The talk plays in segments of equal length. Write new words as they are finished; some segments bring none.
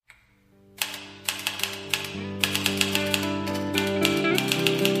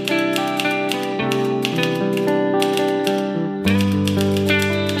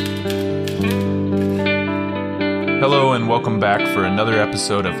back for another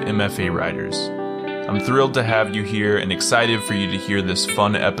episode of MFA Riders. I'm thrilled to have you here and excited for you to hear this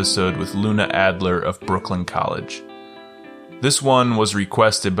fun episode with Luna Adler of Brooklyn College. This one was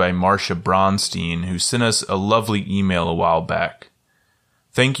requested by Marcia Bronstein, who sent us a lovely email a while back.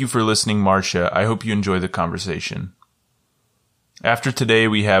 Thank you for listening, Marcia. I hope you enjoy the conversation. After today,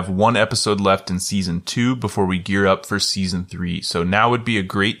 we have one episode left in Season 2 before we gear up for Season 3, so now would be a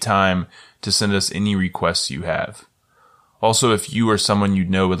great time to send us any requests you have. Also, if you or someone you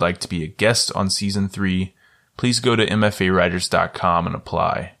know would like to be a guest on Season 3, please go to mfariders.com and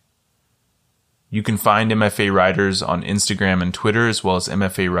apply. You can find MFA Riders on Instagram and Twitter, as well as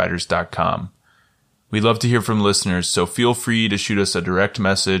mfariders.com. We'd love to hear from listeners, so feel free to shoot us a direct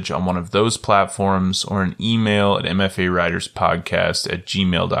message on one of those platforms or an email at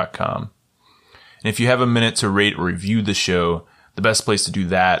mfariderspodcast@gmail.com. And if you have a minute to rate or review the show, the best place to do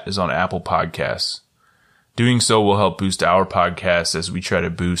that is on Apple Podcasts. Doing so will help boost our podcast as we try to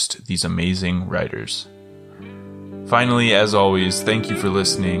boost these amazing writers. Finally, as always, thank you for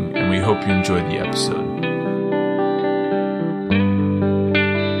listening, and we hope you enjoyed the episode.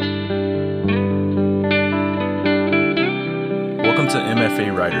 Welcome to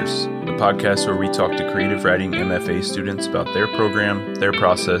MFA Writers, the podcast where we talk to creative writing MFA students about their program, their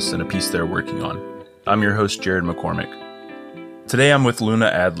process, and a piece they're working on. I'm your host, Jared McCormick. Today I'm with Luna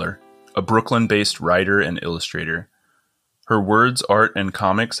Adler, a Brooklyn-based writer and illustrator. Her words, art, and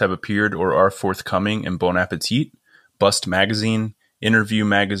comics have appeared or are forthcoming in Bon Appetit, Bust Magazine, Interview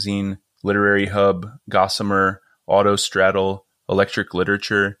Magazine, Literary Hub, Gossamer, Autostraddle, Electric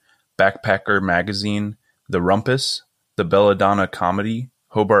Literature, Backpacker Magazine, The Rumpus, The Belladonna Comedy,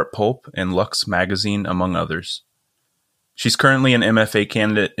 Hobart Pulp, and Lux Magazine, among others. She's currently an MFA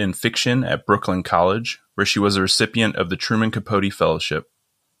candidate in fiction at Brooklyn College, where she was a recipient of the Truman Capote Fellowship.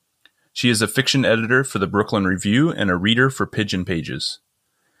 She is a fiction editor for the Brooklyn Review and a reader for Pigeon Pages.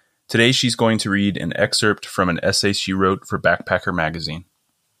 Today she's going to read an excerpt from an essay she wrote for Backpacker Magazine.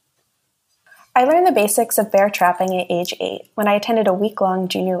 I learned the basics of bear trapping at age 8 when I attended a week-long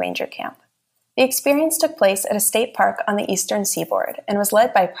junior ranger camp. The experience took place at a state park on the eastern seaboard and was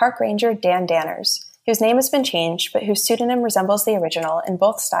led by park ranger Dan Danners, whose name has been changed but whose pseudonym resembles the original in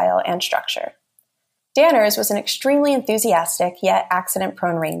both style and structure. Danners was an extremely enthusiastic yet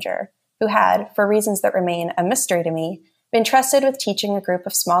accident-prone ranger who had, for reasons that remain a mystery to me, been trusted with teaching a group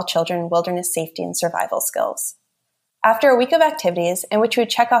of small children wilderness safety and survival skills. After a week of activities in which we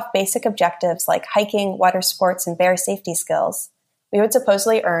would check off basic objectives like hiking, water sports, and bear safety skills, we would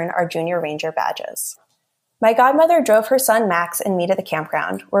supposedly earn our junior ranger badges. My godmother drove her son Max and me to the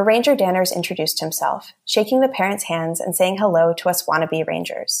campground, where Ranger Danners introduced himself, shaking the parents' hands and saying hello to us wannabe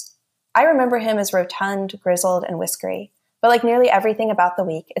rangers. I remember him as rotund, grizzled, and whiskery, but like nearly everything about the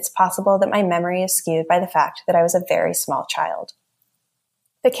week, it's possible that my memory is skewed by the fact that I was a very small child.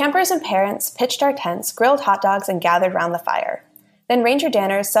 The campers and parents pitched our tents, grilled hot dogs, and gathered round the fire. Then Ranger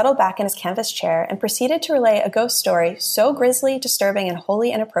Danners settled back in his canvas chair and proceeded to relay a ghost story so grisly, disturbing, and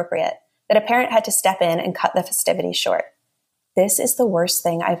wholly inappropriate that a parent had to step in and cut the festivities short. This is the worst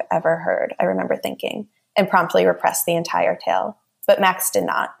thing I've ever heard, I remember thinking, and promptly repressed the entire tale. But Max did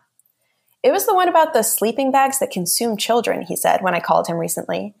not. It was the one about the sleeping bags that consume children, he said when I called him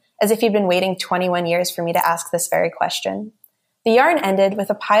recently, as if he'd been waiting 21 years for me to ask this very question. The yarn ended with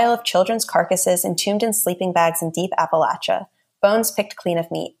a pile of children's carcasses entombed in sleeping bags in deep Appalachia, bones picked clean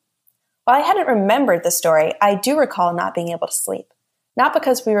of meat. While I hadn't remembered the story, I do recall not being able to sleep. Not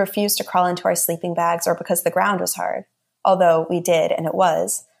because we refused to crawl into our sleeping bags or because the ground was hard, although we did and it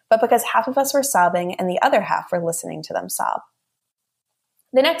was, but because half of us were sobbing and the other half were listening to them sob.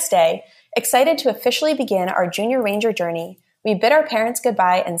 The next day, excited to officially begin our junior ranger journey, we bid our parents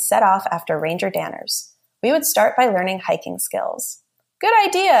goodbye and set off after Ranger Danners. We would start by learning hiking skills. Good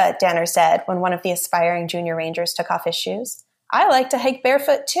idea, Danner said when one of the aspiring junior rangers took off his shoes. I like to hike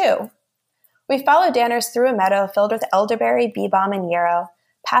barefoot too. We followed Danners through a meadow filled with elderberry, bee balm, and yarrow,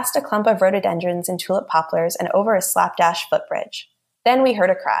 past a clump of rhododendrons and tulip poplars, and over a slapdash footbridge. Then we heard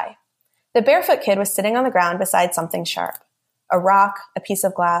a cry. The barefoot kid was sitting on the ground beside something sharp. A rock, a piece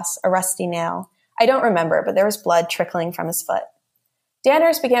of glass, a rusty nail. I don't remember, but there was blood trickling from his foot.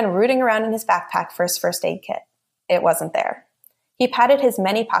 Danners began rooting around in his backpack for his first aid kit. It wasn't there. He patted his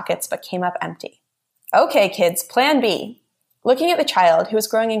many pockets but came up empty. Okay, kids, plan B. Looking at the child, who was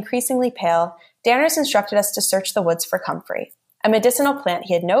growing increasingly pale, Danners instructed us to search the woods for comfrey, a medicinal plant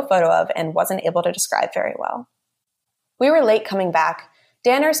he had no photo of and wasn't able to describe very well. We were late coming back.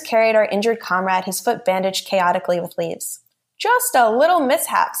 Danners carried our injured comrade, his foot bandaged chaotically with leaves. Just a little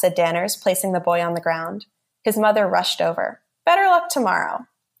mishap, said Danners, placing the boy on the ground. His mother rushed over. Better luck tomorrow.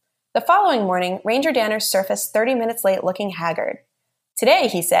 The following morning, Ranger Danners surfaced 30 minutes late looking haggard. Today,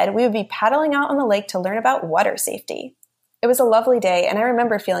 he said, we would be paddling out on the lake to learn about water safety. It was a lovely day, and I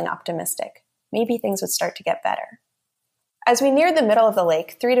remember feeling optimistic. Maybe things would start to get better. As we neared the middle of the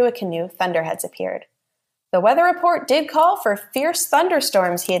lake, 3 to a canoe, thunderheads appeared. The weather report did call for fierce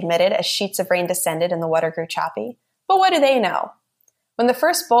thunderstorms, he admitted as sheets of rain descended and the water grew choppy. But what do they know? When the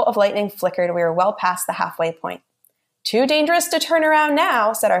first bolt of lightning flickered, we were well past the halfway point. Too dangerous to turn around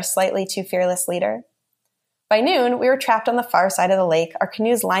now, said our slightly too fearless leader. By noon, we were trapped on the far side of the lake, our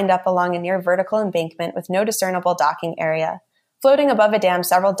canoes lined up along a near vertical embankment with no discernible docking area, floating above a dam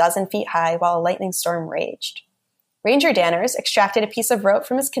several dozen feet high while a lightning storm raged. Ranger Danners extracted a piece of rope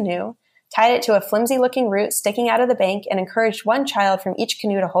from his canoe, tied it to a flimsy-looking root sticking out of the bank, and encouraged one child from each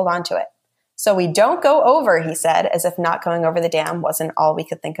canoe to hold on to it. So we don't go over, he said, as if not going over the dam wasn't all we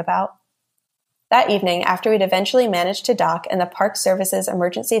could think about. That evening, after we'd eventually managed to dock and the Park Service's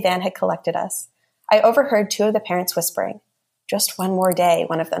emergency van had collected us, I overheard 2 of the parents whispering. Just one more day,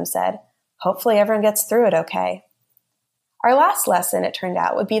 one of them said. Hopefully everyone gets through it okay. Our last lesson, it turned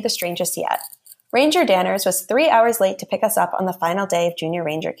out, would be the strangest yet. Ranger Danners was 3 hours late to pick us up on the final day of Junior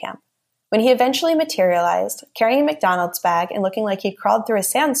Ranger Camp. When he eventually materialized, carrying a McDonald's bag and looking like he'd crawled through a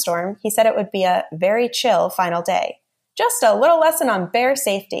sandstorm, he said it would be a very chill final day. Just a little lesson on bear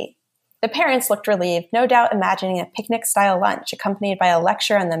safety. The parents looked relieved, no doubt imagining a picnic-style lunch accompanied by a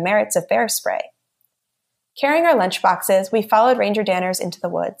lecture on the merits of bear spray. Carrying our lunchboxes, we followed Ranger Danners into the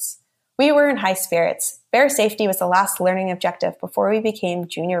woods. We were in high spirits. Bear safety was the last learning objective before we became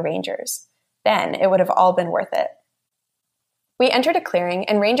junior rangers. Then it would have all been worth it. We entered a clearing,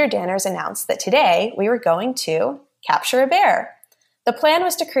 and Ranger Danners announced that today we were going to capture a bear. The plan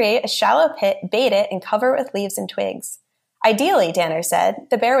was to create a shallow pit, bait it, and cover it with leaves and twigs. Ideally, Danners said,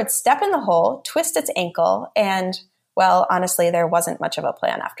 the bear would step in the hole, twist its ankle, and, well, honestly, there wasn't much of a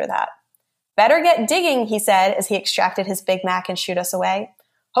plan after that. Better get digging, he said as he extracted his Big Mac and shooed us away.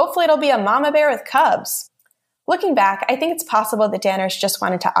 Hopefully it'll be a mama bear with cubs. Looking back, I think it's possible that Danners just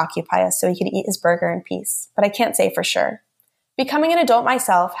wanted to occupy us so he could eat his burger in peace, but I can't say for sure. Becoming an adult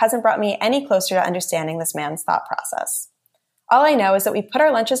myself hasn't brought me any closer to understanding this man's thought process. All I know is that we put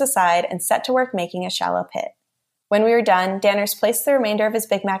our lunches aside and set to work making a shallow pit. When we were done, Danners placed the remainder of his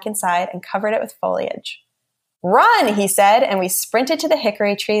Big Mac inside and covered it with foliage. Run, he said, and we sprinted to the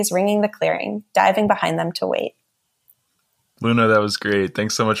hickory trees ringing the clearing, diving behind them to wait. Luna, that was great.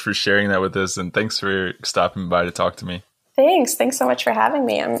 Thanks so much for sharing that with us, and thanks for stopping by to talk to me. Thanks so much for having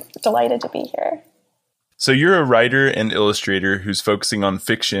me. I'm delighted to be here. So you're a writer and illustrator who's focusing on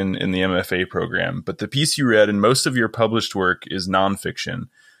fiction in the MFA program, but the piece you read and most of your published work is nonfiction.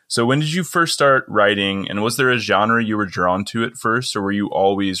 So when did you first start writing, and was there a genre you were drawn to at first, or were you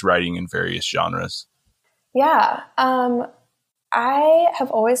always writing in various genres? Yeah, I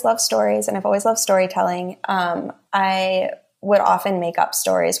have always loved stories, and I've always loved storytelling. I would often make up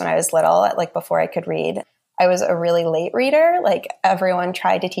stories when I was little, like before I could read. I was a really late reader. Like everyone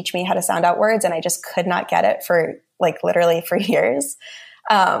tried to teach me how to sound out words, and I just could not get it for literally for years.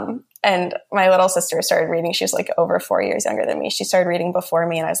 And my little sister started reading. She was like over 4 years younger than me. She started reading before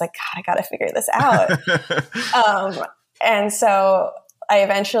me, and I was like, God, I got to figure this out. And so I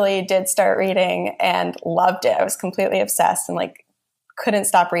eventually did start reading and loved it. I was completely obsessed and couldn't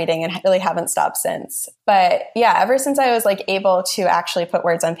stop reading and really haven't stopped since. But yeah, ever since I was able to actually put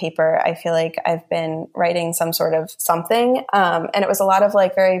words on paper, I feel like I've been writing some sort of something. And it was a lot of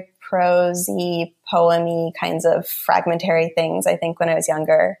very prosy, poemy kinds of fragmentary things, I think, when I was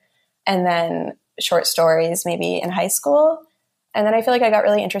younger. And then short stories maybe in high school. And then I feel like I got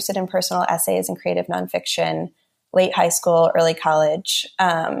really interested in personal essays and creative nonfiction late high school, early college,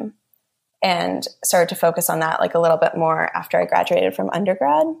 and started to focus on that a little bit more after I graduated from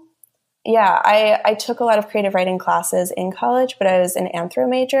undergrad. Yeah, I took a lot of creative writing classes in college, but I was an anthro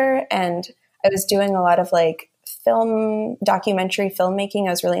major, and I was doing a lot of film, documentary filmmaking.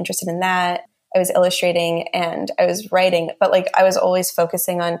 I was really interested in that. I was illustrating and I was writing, but I was always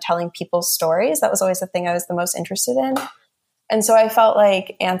focusing on telling people's stories. That was always the thing I was the most interested in. And so I felt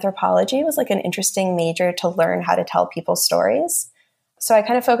like anthropology was an interesting major to learn how to tell people's stories. So I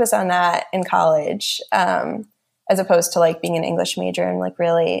kind of focused on that in college, as opposed to being an English major and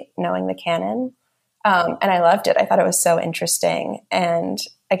really knowing the canon. And I loved it. I thought it was so interesting. And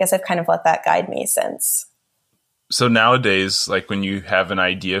I guess I've kind of let that guide me since. So nowadays, when you have an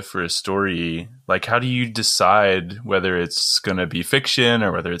idea for a story, how do you decide whether it's going to be fiction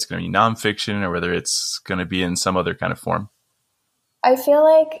or whether it's going to be nonfiction or whether it's going to be in some other kind of form? I feel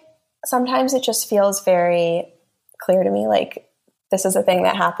like sometimes it just feels very clear to me, this is a thing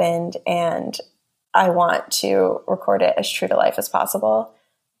that happened and I want to record it as true to life as possible.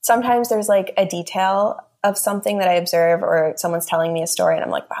 sometimes there's like a detail of something that I observe, or someone's telling me a story and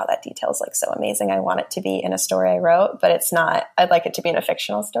I'm like, wow, that detail is like so amazing. I want it to be in a story I wrote, but it's not. I'd like it to be in a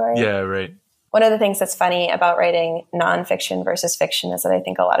fictional story. Yeah, right. One of the things that's funny about writing nonfiction versus fiction is that I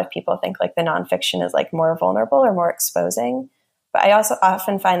think a lot of people think like the nonfiction is like more vulnerable or more exposing. But I also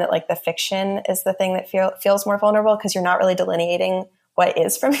often find that like the fiction is the thing that feels more vulnerable, because you're not really delineating what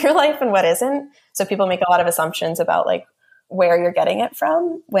is from your life and what isn't. So people make a lot of assumptions about like where you're getting it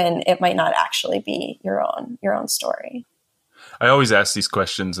from when it might not actually be your own story. I always ask these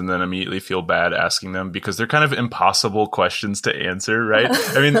questions and then immediately feel bad asking them, because they're kind of impossible questions to answer, right?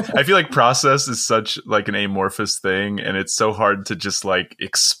 I mean, I feel like process is such like an amorphous thing, and it's so hard to just like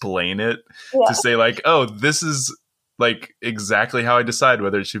explain it, to say like, oh, this is like exactly how I decide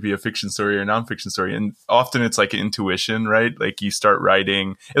whether it should be a fiction story or a nonfiction story. And often it's like intuition, right? Like you start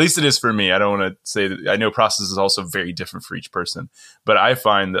writing, at least it is for me. I don't want to say that. I know process is also very different for each person, but I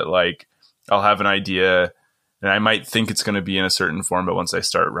find that like I'll have an idea and I might think it's going to be in a certain form, but once I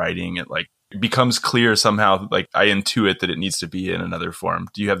start writing, it like it becomes clear somehow, like I intuit that it needs to be in another form.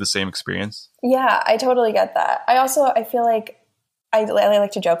 Do you have the same experience? Yeah, I totally get that. I feel like I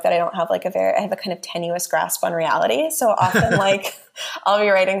like to joke that I don't have like I have a kind of tenuous grasp on reality. So often like I'll be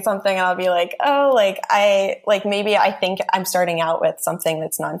writing something and I'll be like, oh, maybe I think I'm starting out with something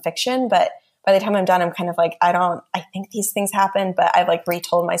that's nonfiction, but by the time I'm done, I'm kind of like, I think these things happen, but I've like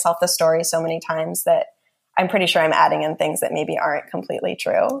retold myself the story so many times that I'm pretty sure I'm adding in things that maybe aren't completely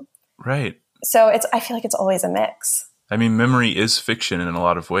true. Right. So I feel like it's always a mix. I mean, memory is fiction in a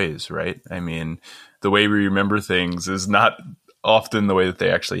lot of ways, right? I mean, the way we remember things is not often the way that they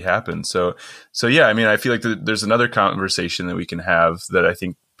actually happen. So yeah, I mean, I feel like there's another conversation that we can have that I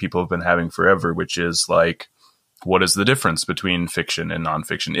think people have been having forever, which is like, what is the difference between fiction and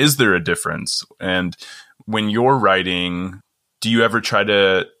nonfiction? Is there a difference? And when you're writing, do you ever try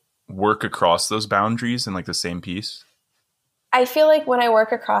to work across those boundaries in like the same piece? I feel like when I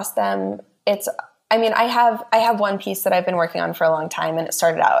work across them, I have one piece that I've been working on for a long time, and it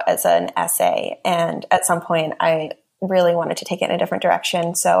started out as an essay. And at some point I really wanted to take it in a different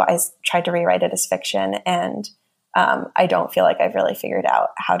direction. So I tried to rewrite it as fiction. And I don't feel like I've really figured out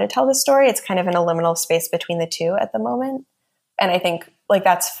how to tell the story. It's kind of in a liminal space between the two at the moment. And I think like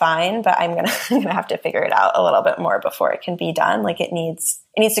that's fine, but I'm gonna have to figure it out a little bit more before it can be done. Like it needs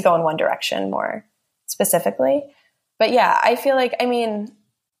to go in one direction more specifically. But yeah, I feel like,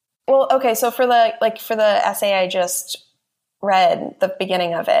 so for the essay I just read, the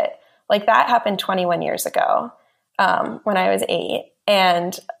beginning of it, like that happened 21 years ago. When I was 8,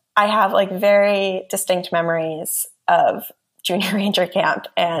 and I have like very distinct memories of junior ranger camp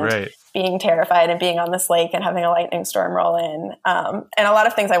and being terrified and being on this lake and having a lightning storm roll in, and a lot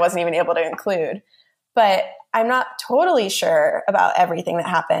of things I wasn't even able to include. But I'm not totally sure about everything that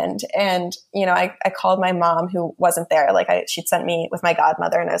happened. And, I called my mom, who wasn't there. She'd sent me with my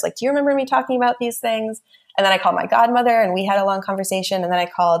godmother, and I was like, do you remember me talking about these things? And then I called my godmother and we had a long conversation. And then I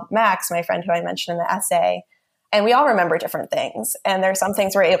called Max, my friend who I mentioned in the essay. And we all remember different things. And there's some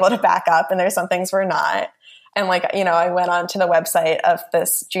things we're able to back up and there's some things we're not. And I went on to the website of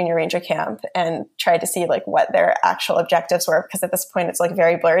this junior ranger camp and tried to see like what their actual objectives were. Because at this point, it's like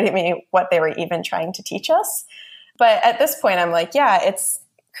very blurry to me what they were even trying to teach us. But at this point, I'm like, yeah, it's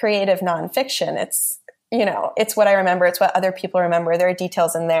creative nonfiction. It's, it's what I remember. It's what other people remember. There are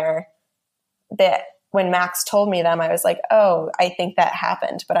details in there that when Max told me them, I was like, oh, I think that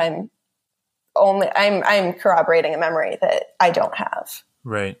happened, but I'm corroborating a memory that I don't have.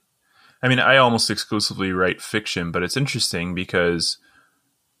 Right. I mean, I almost exclusively write fiction, but it's interesting because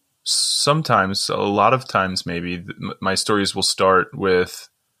sometimes, a lot of times maybe, my stories will start with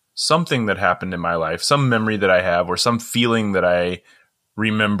something that happened in my life, some memory that I have, or some feeling that I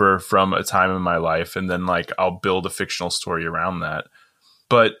remember from a time in my life. And then like, I'll build a fictional story around that.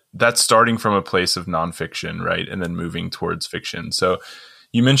 But that's starting from a place of nonfiction, right? And then moving towards fiction. So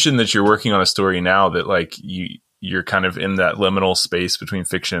you mentioned that you're working on a story now that like you're kind of in that liminal space between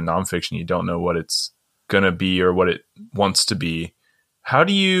fiction and nonfiction. You don't know what it's going to be or what it wants to be. How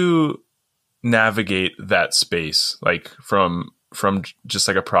do you navigate that space? Like from just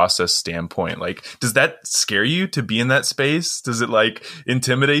like a process standpoint, like, does that scare you to be in that space? Does it like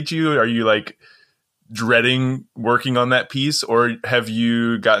intimidate you? Are you like dreading working on that piece, or have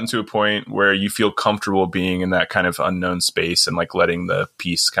you gotten to a point where you feel comfortable being in that kind of unknown space and like letting the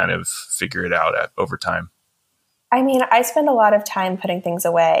piece kind of figure it out over time? I mean, I spend a lot of time putting things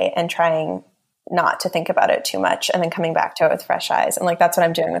away and trying not to think about it too much and then coming back to it with fresh eyes. And like, that's what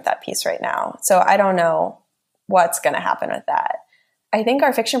I'm doing with that piece right now. So I don't know what's going to happen with that. I think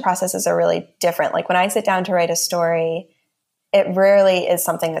our fiction processes are really different. Like when I sit down to write a story, it rarely is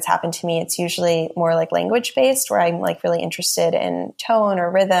something that's happened to me. It's usually more like language based, where I'm like really interested in tone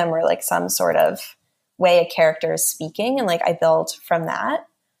or rhythm or like some sort of way a character is speaking, and like I build from that.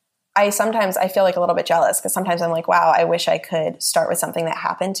 I feel like a little bit jealous because sometimes I'm like, wow, I wish I could start with something that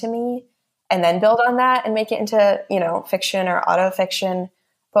happened to me and then build on that and make it into, fiction or autofiction.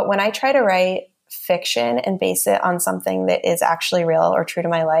 But when I try to write fiction and base it on something that is actually real or true to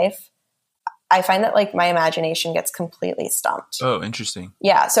my life, I find that like my imagination gets completely stumped. Oh, interesting.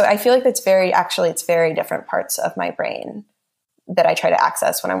 Yeah. So I feel like it's very different parts of my brain that I try to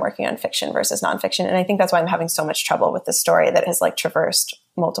access when I'm working on fiction versus nonfiction. And I think that's why I'm having so much trouble with the story that has like traversed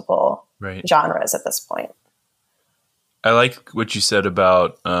multiple genres at this point. I like what you said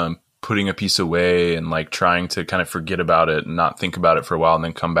about putting a piece away and like trying to kind of forget about it and not think about it for a while and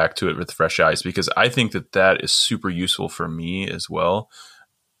then come back to it with fresh eyes, because I think that is super useful for me as well.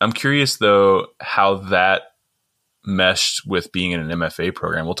 I'm curious though, how that meshed with being in an MFA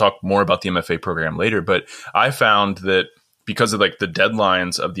program. We'll talk more about the MFA program later, but I found that because of like the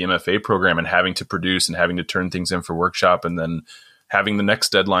deadlines of the MFA program and having to produce and having to turn things in for workshop and then having the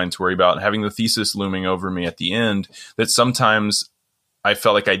next deadline to worry about and having the thesis looming over me at the end, that sometimes I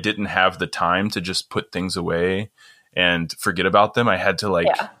felt like I didn't have the time to just put things away and forget about them. I had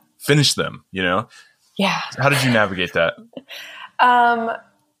to finish them, Yeah. How did you navigate that?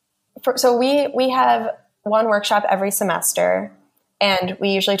 So we have one workshop every semester, and we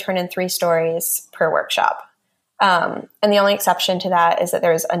usually turn in 3 stories per workshop. And the only exception to that is that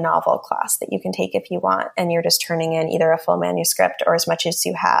there's a novel class that you can take if you want, and you're just turning in either a full manuscript or as much as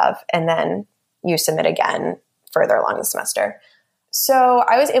you have, and then you submit again further along the semester. So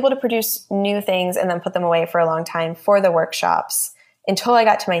I was able to produce new things and then put them away for a long time for the workshops until I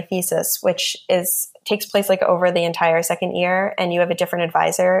got to my thesis, which takes place like over the entire second year, and you have a different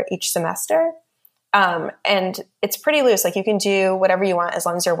advisor each semester. And it's pretty loose. Like you can do whatever you want as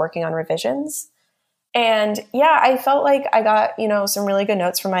long as you're working on revisions. And yeah, I felt like I got, some really good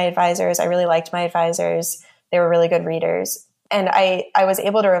notes from my advisors. I really liked my advisors. They were really good readers. And I was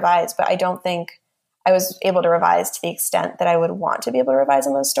able to revise, but I don't think I was able to revise to the extent that I would want to be able to revise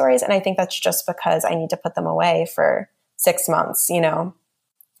on those stories. And I think that's just because I need to put them away for 6 months,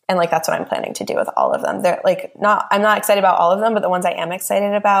 and like, that's what I'm planning to do with all of them. They're like, I'm not excited about all of them, but the ones I am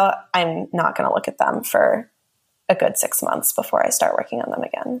excited about, I'm not going to look at them for a good 6 months before I start working on them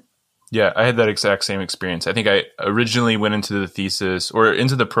again. Yeah, I had that exact same experience. I think I originally went into the thesis or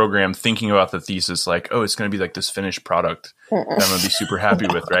into the program thinking about the thesis like, oh, it's going to be like this finished product that I'm going to be super happy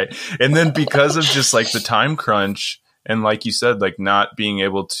with, right? And then because of just like the time crunch and like you said, like not being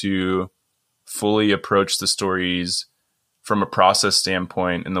able to fully approach the stories from a process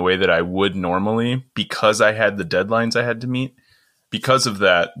standpoint in the way that I would normally, because I had the deadlines I had to meet, because of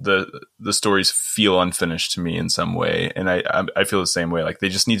that, the stories feel unfinished to me in some way. And I feel the same way. Like they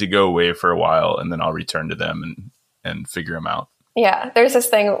just need to go away for a while and then I'll return to them and figure them out. Yeah. There's this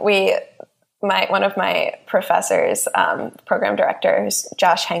thing one of my professors, program directors,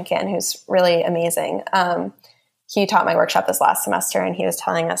 Josh Henkin, who's really amazing. He taught my workshop this last semester, and he was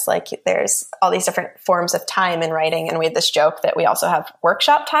telling us like there's all these different forms of time in writing. And we had this joke that we also have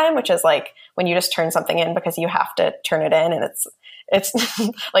workshop time, which is like when you just turn something in because you have to turn it in, and it's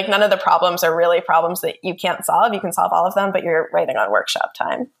like none of the problems are really problems that you can't solve. You can solve all of them, but you're writing on workshop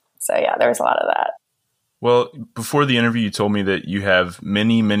time. So yeah, there was a lot of that. Well, before the interview, you told me that you have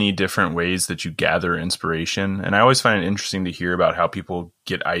many, many different ways that you gather inspiration. And I always find it interesting to hear about how people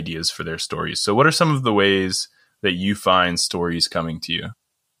get ideas for their stories. So what are some of the ways that you find stories coming to you?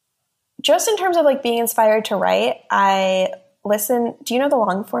 Just in terms of like being inspired to write, I listen. Do you know the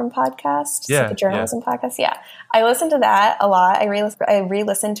Longform podcast? Yeah. It's like a journalism podcast. Yeah. I listen to that a lot. I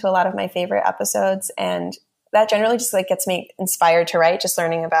re-listen to a lot of my favorite episodes, and that generally just like gets me inspired to write, just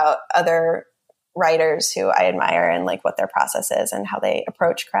learning about other writers who I admire and like what their process is and how they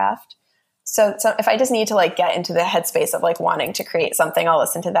approach craft. So if I just need to like get into the headspace of like wanting to create something, I'll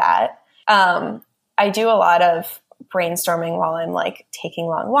listen to that. I do a lot of brainstorming while I'm like taking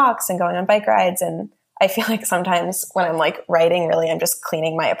long walks and going on bike rides. And I feel like sometimes when I'm like writing, really, I'm just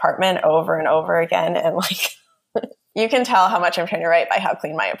cleaning my apartment over and over again. And like, you can tell how much I'm trying to write by how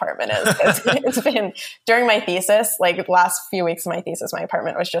clean my apartment is. It's been during my thesis, like the last few weeks of my thesis, my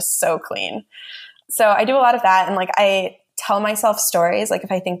apartment was just so clean. So I do a lot of that. And like, I tell myself stories. Like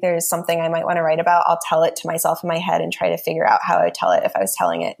if I think there's something I might want to write about, I'll tell it to myself in my head and try to figure out how I would tell it if I was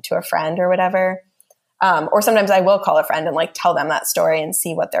telling it to a friend or whatever. Or sometimes I will call a friend and like tell them that story and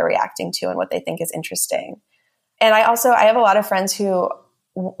see what they're reacting to and what they think is interesting. And I have a lot of friends who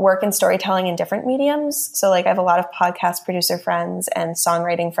work in storytelling in different mediums. So like I have a lot of podcast producer friends and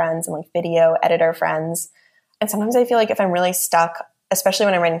songwriting friends and like video editor friends. And sometimes I feel like if I'm really stuck, especially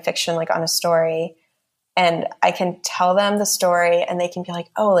when I'm writing fiction, like on a story, and I can tell them the story and they can be like,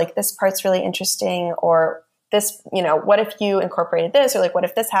 oh, like this part's really interesting, or this, what if you incorporated this, or like, what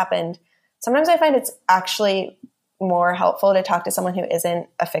if this happened? Sometimes I find it's actually more helpful to talk to someone who isn't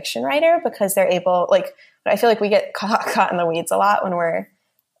a fiction writer, because they're able, like, I feel like we get caught in the weeds a lot when we're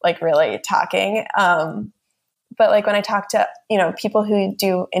like really talking. But like when I talk to, people who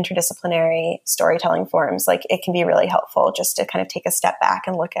do interdisciplinary storytelling forms, like it can be really helpful just to kind of take a step back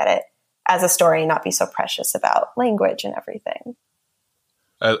and look at it as a story and not be so precious about language and everything.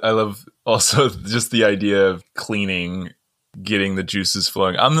 I love also just the idea of cleaning, getting the juices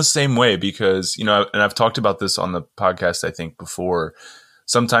flowing. I'm the same way because, and I've talked about this on the podcast, I think before,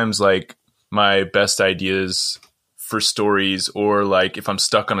 sometimes like my best ideas for stories, or like if I'm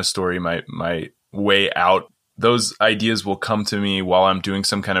stuck on a story, my way out, those ideas will come to me while I'm doing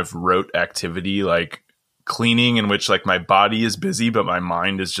some kind of rote activity, like cleaning, in which like my body is busy, but my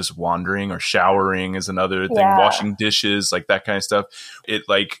mind is just wandering, or showering is another thing, washing dishes, like that kind of stuff. It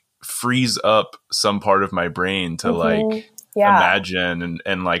like frees up some part of my brain to like imagine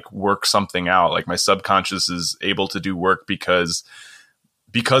and like work something out. Like my subconscious is able to do work because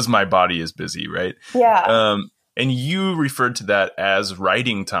my body is busy. Right. Yeah. And you referred to that as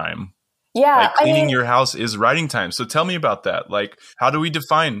writing time. Yeah. Like cleaning your house is writing time. So tell me about that. Like, how do we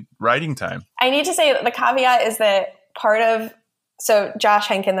define writing time? I need to say the caveat is that so Josh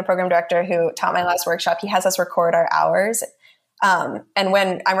Henkin, the program director who taught my last workshop, he has us record our hours. And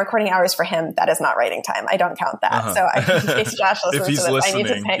when I'm recording hours for him, that is not writing time. I don't count that. Uh-huh. So in case Josh listens to this, I need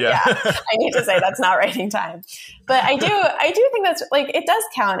to say, I need to say that's not writing time. But I do think that's like, it does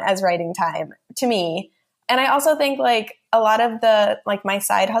count as writing time to me. And I also think like a lot of the, like my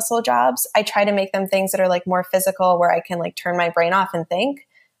side hustle jobs, I try to make them things that are like more physical, where I can like turn my brain off and think.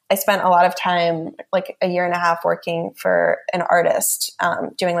 I spent a lot of time, like a year and a half, working for an artist,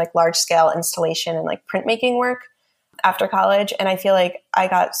 doing like large scale installation and like printmaking work after college. And I feel like I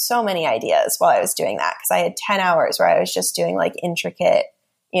got so many ideas while I was doing that, because I had 10 hours where I was just doing like intricate,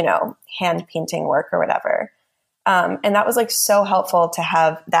 hand painting work or whatever. And that was like so helpful to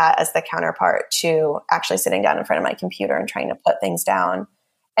have that as the counterpart to actually sitting down in front of my computer and trying to put things down.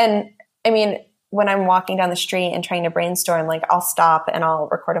 And I mean, when I'm walking down the street and trying to brainstorm, like I'll stop and I'll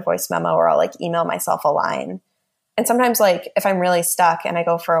record a voice memo, or I'll like email myself a line. And sometimes like if I'm really stuck and I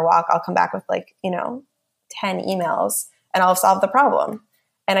go for a walk, I'll come back with like, 10 emails and I'll solve the problem.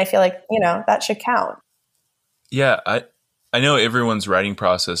 And I feel like, that should count. Yeah. I know everyone's writing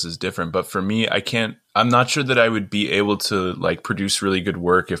process is different, but for me, I'm not sure that I would be able to like produce really good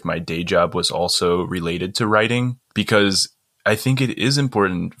work if my day job was also related to writing, because I think it is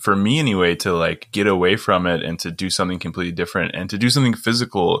important for me anyway to like get away from it and to do something completely different, and to do something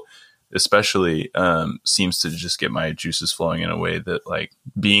physical, especially seems to just get my juices flowing in a way that like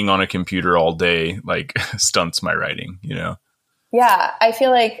being on a computer all day like stunts my writing, Yeah, I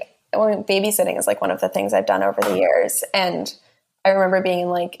feel like babysitting is like one of the things I've done over the years. And I remember being in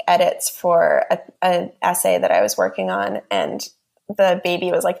like edits for an essay that I was working on, and the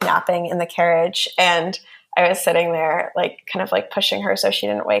baby was like napping in the carriage, and I was sitting there like kind of like pushing her so she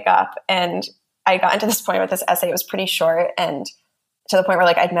didn't wake up. And I got into this point with this essay. It was pretty short, and to the point where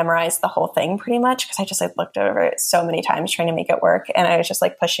like I'd memorized the whole thing pretty much, because I just like looked over it so many times trying to make it work. And I was just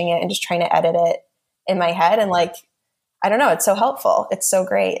like pushing it and just trying to edit it in my head. And like, I don't know, it's so helpful. It's so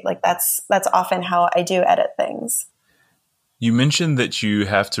great. Like that's often how I do edit things. You mentioned that you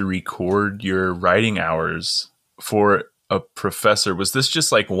have to record your writing hours for a professor. Was this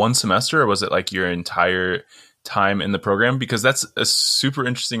just like one semester, or was it like your entire time in the program? Because that's a super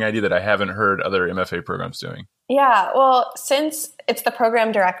interesting idea that I haven't heard other MFA programs doing. Yeah, well, since it's the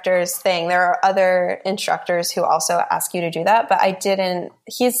program director's thing, there are other instructors who also ask you to do that, but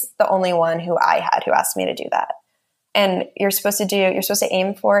he's the only one who I had who asked me to do that. And you're supposed to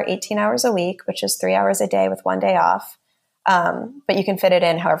aim for 18 hours a week, which is 3 hours a day with 1 day off. But you can fit it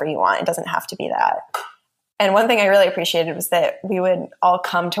in however you want. It doesn't have to be that. And one thing I really appreciated was that we would all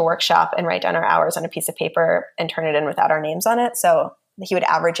come to workshop and write down our hours on a piece of paper and turn it in without our names on it. So he would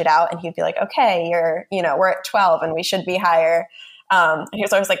average it out and he'd be like, okay, we're at 12 and we should be higher. And he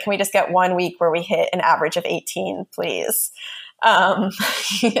was always like, can we just get 1 week where we hit an average of 18, please? And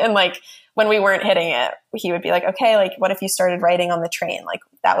like, when we weren't hitting it, he would be like, okay, like what if you started writing on the train? Like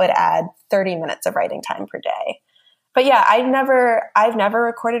that would add 30 minutes of writing time per day. But yeah, I've never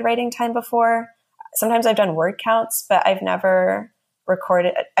recorded writing time before. Sometimes I've done word counts, but I've never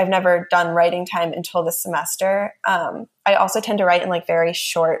done writing time until this semester. I also tend to write in like very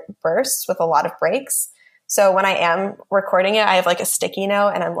short bursts with a lot of breaks. So when I am recording it, I have like a sticky note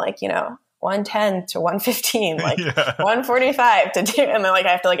and I'm like, 110 to 115, like Yeah. 145 to do, and then like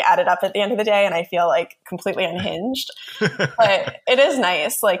I have to like add it up at the end of the day, and I feel like completely unhinged. But it is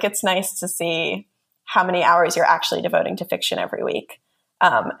nice. Like it's nice to see how many hours you're actually devoting to fiction every week.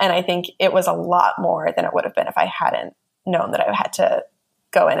 And I think it was a lot more than it would have been if I hadn't known that I had to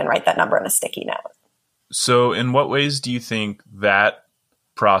go in and write that number on a sticky note. So in what ways do you think that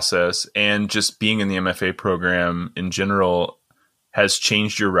process and just being in the MFA program in general has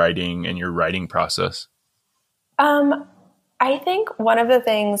changed your writing and your writing process? I think one of the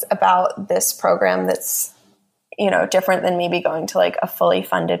things about this program that's, different than maybe going to like a fully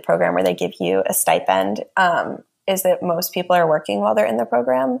funded program where they give you a stipend, is that most people are working while they're in the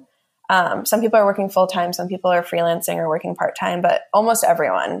program. Some people are working full-time, some people are freelancing or working part-time, but almost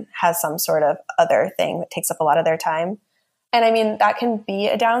everyone has some sort of other thing that takes up a lot of their time. And I mean, that can be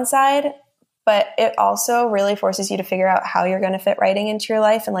a downside, but it also really forces you to figure out how you're going to fit writing into your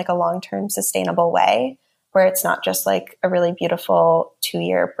life in like a long-term sustainable way, where it's not just like a really beautiful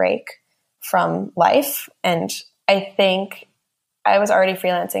 2-year break from life. And I think I was already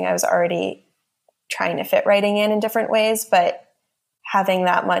freelancing. I was already trying to fit writing in different ways, but having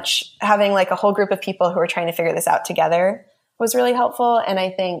like a whole group of people who are trying to figure this out together was really helpful. And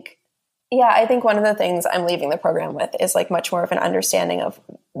I think one of the things I'm leaving the program with is like much more of an understanding of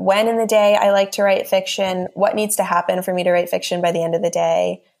when in the day I like to write fiction, what needs to happen for me to write fiction by the end of the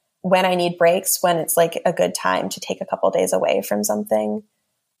day, when I need breaks, when it's like a good time to take a couple of days away from something,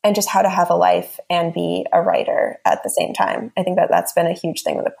 and just how to have a life and be a writer at the same time. I think that's been a huge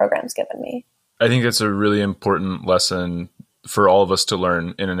thing that the program's given me. I think that's a really important lesson for all of us to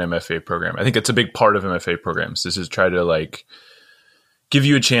learn in an MFA program. I think it's a big part of MFA programs. This is try to like give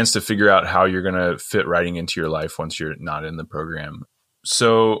you a chance to figure out how you're going to fit writing into your life once you're not in the program.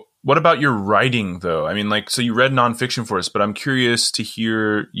 So what about your writing though? I mean, like, so you read nonfiction for us, but I'm curious to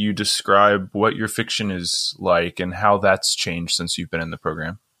hear you describe what your fiction is like and how that's changed since you've been in the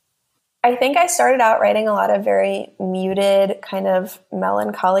program. I think I started out writing a lot of very muted kind of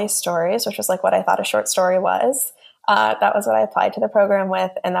melancholy stories, which was like what I thought a short story was. That was what I applied to the program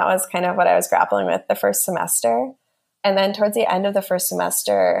with. And that was kind of what I was grappling with the first semester. And then towards the end of the first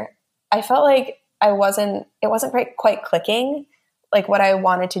semester, I felt like it wasn't quite clicking, like what I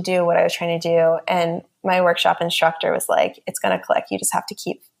wanted to do, what I was trying to do. And my workshop instructor was like, it's going to click. You just have to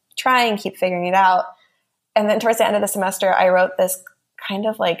keep trying, keep figuring it out. And then towards the end of the semester, I wrote this kind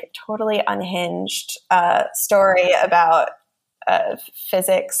of like totally unhinged story about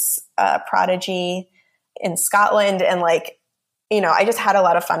physics prodigy in Scotland. And like, I just had a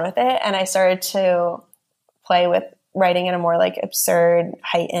lot of fun with it. And I started to play with writing in a more like absurd,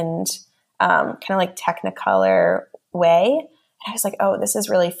 heightened, kind of like Technicolor way. And I was like, oh, this is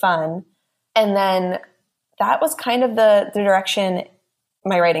really fun. And then that was kind of the direction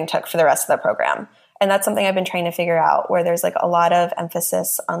my writing took for the rest of the program. And that's something I've been trying to figure out, where there's like a lot of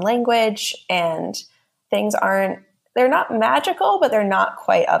emphasis on language, and things they're not magical, but they're not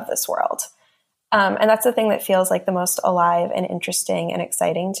quite of this world. And that's the thing that feels like the most alive and interesting and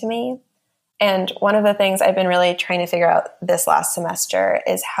exciting to me. And one of the things I've been really trying to figure out this last semester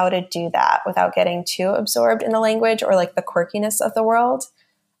is how to do that without getting too absorbed in the language or like the quirkiness of the world.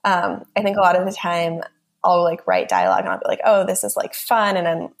 I think a lot of the time I'll like write dialogue and I'll be like, oh, this is like fun. And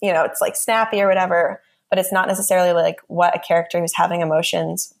then, it's like snappy or whatever, but it's not necessarily like what a character who's having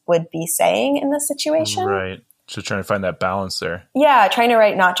emotions would be saying in this situation. Right. So trying to find that balance there. Yeah. Trying to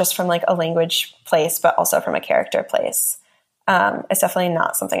write not just from like a language place, but also from a character place. It's definitely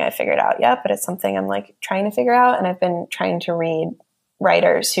not something I've figured out yet, but it's something I'm like trying to figure out. And I've been trying to read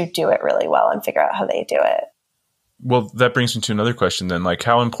writers who do it really well and figure out how they do it. Well, that brings me to another question then. Like,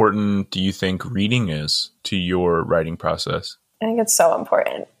 how important do you think reading is to your writing process? I think it's so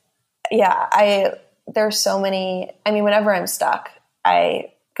important. Yeah, there's so many, whenever I'm stuck,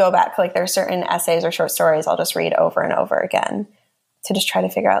 I go back, like there's certain essays or short stories I'll just read over and over again to just try to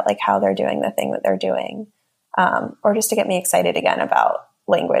figure out like how they're doing the thing that they're doing, or just to get me excited again about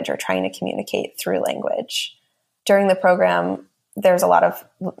language or trying to communicate through language. During the program, there's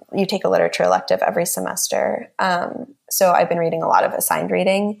you take a literature elective every semester. So I've been reading a lot of assigned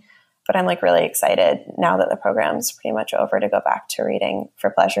reading, but I'm like really excited now that the program's pretty much over to go back to reading for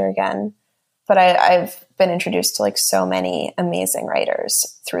pleasure again. But I've been introduced to like so many amazing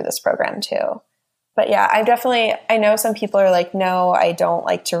writers through this program too. But yeah, I know some people are like, no, I don't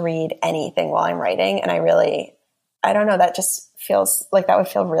like to read anything while I'm writing. And I don't know, that just feels like that would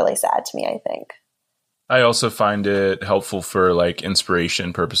feel really sad to me, I think. I also find it helpful for like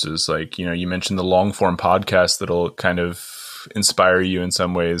inspiration purposes. Like, you mentioned the long form podcast that'll kind of of inspire you in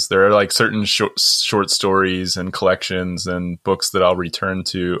some ways. There are like certain short stories and collections and books that I'll return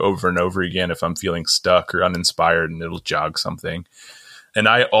to over and over again if I'm feeling stuck or uninspired, and it'll jog something. And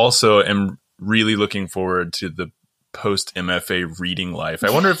I also am really looking forward to the post MFA reading life. I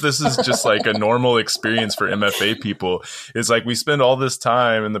wonder if this is just like a normal experience for MFA people. It's like we spend all this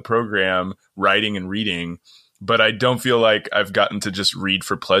time in the program writing and reading, but I don't feel like I've gotten to just read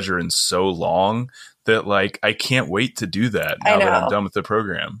for pleasure in so long that like I can't wait to do that now that I'm done with the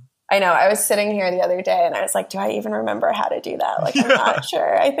program. I know. I was sitting here the other day and I was like, do I even remember how to do that? Like, I'm not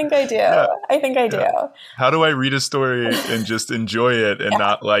sure. I think I do. I think I do. How do I read a story and just enjoy it and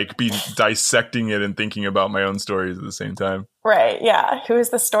not like be dissecting it and thinking about my own stories at the same time? Right. Yeah. Who is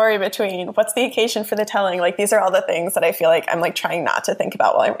the story between? What's the occasion for the telling? Like, these are all the things that I feel like I'm like trying not to think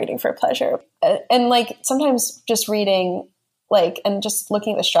about while I'm reading for pleasure. And like sometimes just reading like, and just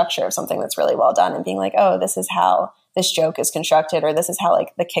looking at the structure of something that's really well done and being like, oh, this is how this joke is constructed, or this is how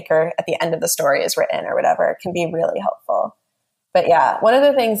like the kicker at the end of the story is written or whatever, can be really helpful. But yeah, one of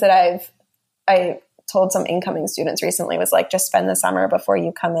the things that I told some incoming students recently was like, just spend the summer before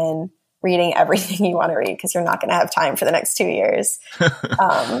you come in reading everything you want to read, because you're not going to have time for the next 2 years.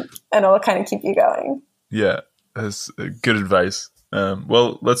 And it'll kind of keep you going. Yeah, that's good advice.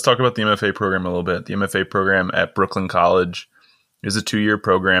 Well, let's talk about the MFA program a little bit. The MFA program at Brooklyn College is a 2-year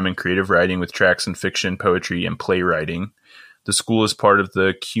program in creative writing with tracks in fiction, poetry, and playwriting. The school is part of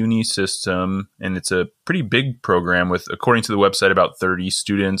the CUNY system, and it's a pretty big program with, according to the website, about 30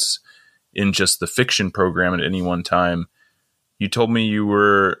 students in just the fiction program at any one time. You told me you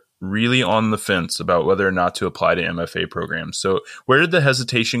were really on the fence about whether or not to apply to MFA programs. So where did the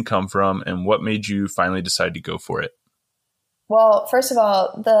hesitation come from, and what made you finally decide to go for it? Well, first of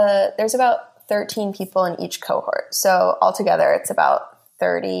all, there's about 13 people in each cohort. So altogether, it's about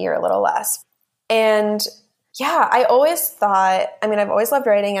 30 or a little less. And yeah, I always thought, I mean, I've always loved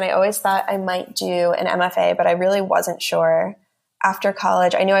writing, and I always thought I might do an MFA, but I really wasn't sure. After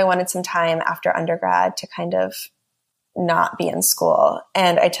college, I knew I wanted some time after undergrad to kind of not be in school.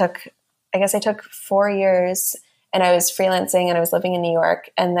 And I took 4 years, and I was freelancing and I was living in New York.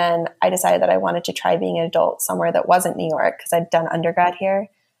 And then I decided that I wanted to try being an adult somewhere that wasn't New York, because I'd done undergrad here.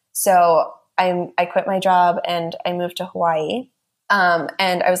 So I quit my job and I moved to Hawaii.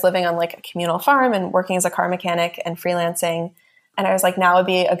 And I was living on like a communal farm and working as a car mechanic and freelancing. And I was like, now would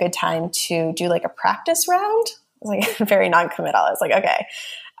be a good time to do like a practice round. I was like very non-committal. I was like, okay,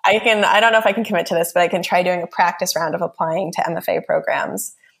 I don't know if I can commit to this, but I can try doing a practice round of applying to MFA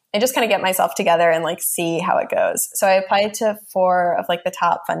programs and just kind of get myself together and like see how it goes. So I applied to 4 of like the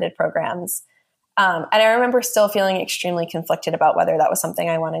top funded programs. And I remember still feeling extremely conflicted about whether that was something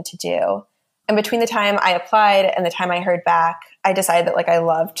I wanted to do. And between the time I applied and the time I heard back, I decided that like I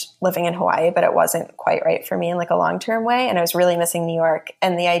loved living in Hawaii, but it wasn't quite right for me in like a long-term way. And I was really missing New York.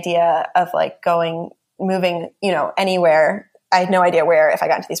 And the idea of like moving, anywhere, I had no idea where, if I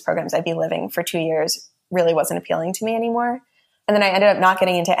got into these programs, I'd be living for 2 years, really wasn't appealing to me anymore. And then I ended up not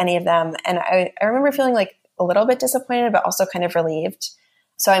getting into any of them. And I remember feeling like a little bit disappointed, but also kind of relieved.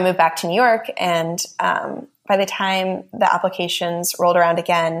 So I moved back to New York. And by the time the applications rolled around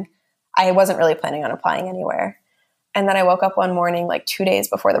again, I wasn't really planning on applying anywhere. And then I woke up one morning, like 2 days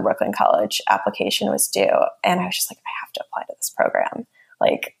before the Brooklyn College application was due. And I was just like, I have to apply to this program.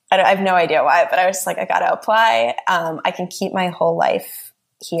 Like, I have no idea why, but I was just like, I got to apply. I can keep my whole life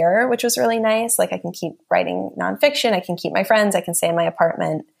here, which was really nice. Like I can keep writing nonfiction. I can keep my friends. I can stay in my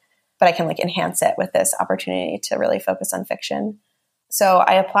apartment, but I can like enhance it with this opportunity to really focus on fiction. So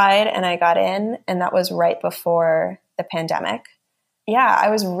I applied and I got in, and that was right before the pandemic. Yeah, I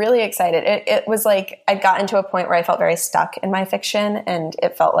was really excited. It was like I'd gotten to a point where I felt very stuck in my fiction, and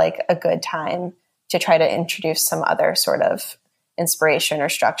it felt like a good time to try to introduce some other sort of inspiration or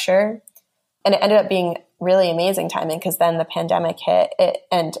structure. And it ended up being really amazing timing, because then the pandemic hit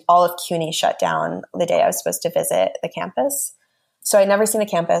and all of CUNY shut down the day I was supposed to visit the campus. So I'd never seen the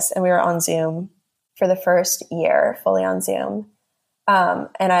campus, and we were on Zoom for the first year, fully on Zoom.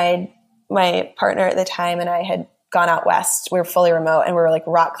 And my partner at the time and I had gone out west. We were fully remote, and we were like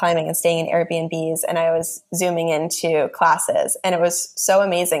rock climbing and staying in Airbnbs. And I was Zooming into classes, and it was so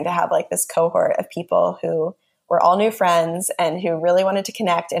amazing to have like this cohort of people who were all new friends and who really wanted to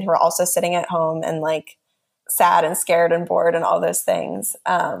connect, and who were also sitting at home and like sad and scared and bored and all those things.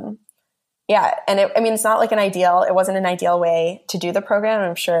 Yeah. And it's not like it wasn't an ideal way to do the program.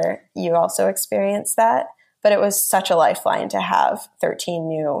 I'm sure you also experienced that, but it was such a lifeline to have 13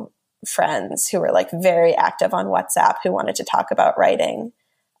 new friends who were like very active on WhatsApp, who wanted to talk about writing,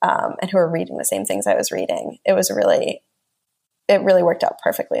 and who were reading the same things I was reading. It really worked out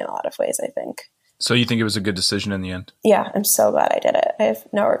perfectly in a lot of ways, I think. So you think it was a good decision in the end? Yeah, I'm so glad I did it. I have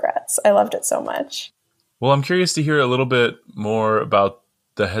no regrets. I loved it so much. Well, I'm curious to hear a little bit more about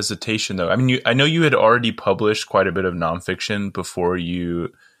the hesitation, though. I mean, I know you had already published quite a bit of nonfiction before you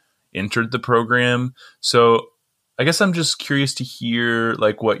entered the program. So I guess I'm just curious to hear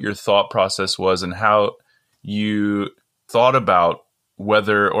like what your thought process was and how you thought about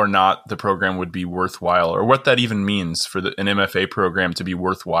whether or not the program would be worthwhile, or what that even means for an MFA program to be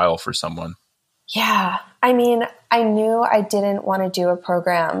worthwhile for someone. Yeah. I mean, I knew I didn't want to do a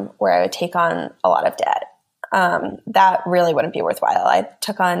program where I would take on a lot of debt. That really wouldn't be worthwhile. I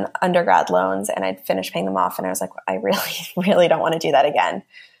took on undergrad loans and I'd finished paying them off, and I was like, I really, really don't want to do that again.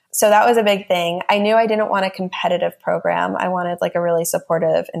 So that was a big thing. I knew I didn't want a competitive program. I wanted like a really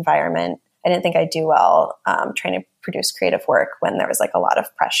supportive environment. I didn't think I'd do well trying to produce creative work when there was like a lot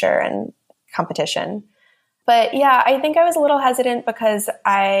of pressure and competition. But yeah, I think I was a little hesitant because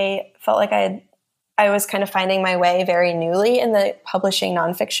I felt like I was kind of finding my way very newly in the publishing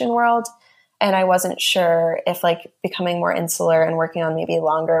nonfiction world. And I wasn't sure if like becoming more insular and working on maybe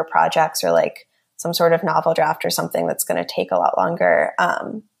longer projects or like some sort of novel draft or something that's going to take a lot longer,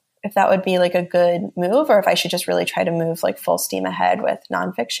 if that would be like a good move, or if I should just really try to move like full steam ahead with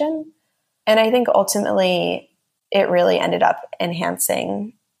nonfiction. And I think ultimately it really ended up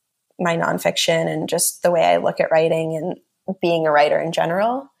enhancing my nonfiction and just the way I look at writing and being a writer in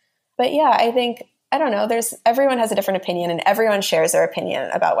general. But yeah, I think, I don't know, everyone has a different opinion, and everyone shares their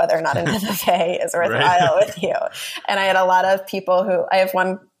opinion about whether or not an MFA is worthwhile with you. And I had a lot of people I have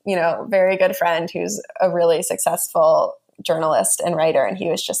one, very good friend who's a really successful journalist and writer. And he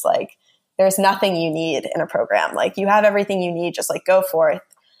was just like, there's nothing you need in a program. Like, you have everything you need, just like go forth.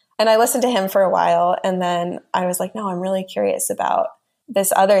 And I listened to him for a while. And then I was like, no, I'm really curious about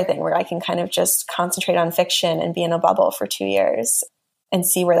this other thing where I can kind of just concentrate on fiction and be in a bubble for 2 years and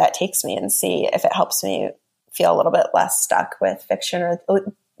see where that takes me, and see if it helps me feel a little bit less stuck with fiction,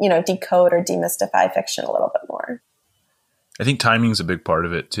 or, decode or demystify fiction a little bit more. I think timing's a big part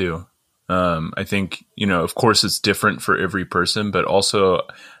of it too. I think, of course it's different for every person, but also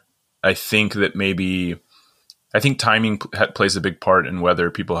I think that timing plays a big part in whether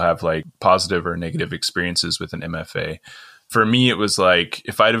people have like positive or negative experiences with an MFA. For me, it was like,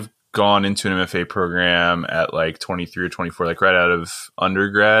 if I'd have gone into an MFA program at like 23 or 24, like right out of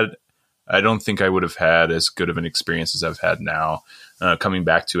undergrad, I don't think I would have had as good of an experience as I've had now. Coming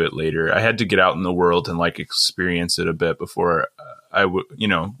back to it later, I had to get out in the world and like experience it a bit before I would,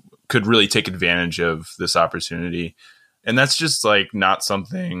 could really take advantage of this opportunity. And that's just like not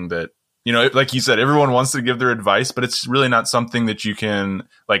something that, like you said, everyone wants to give their advice, but it's really not something that you can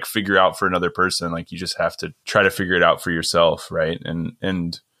like figure out for another person. Like, you just have to try to figure it out for yourself. Right.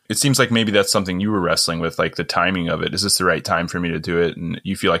 And it seems like maybe that's something you were wrestling with, like the timing of it. Is this the right time for me to do it? And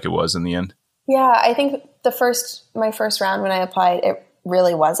you feel like it was in the end? Yeah, I think my first round when I applied, it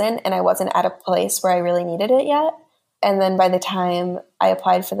really wasn't. And I wasn't at a place where I really needed it yet. And then by the time I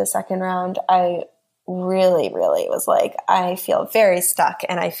applied for the second round, I really, really was like, I feel very stuck,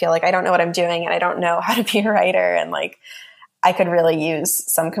 and I feel like I don't know what I'm doing, and I don't know how to be a writer. And like, I could really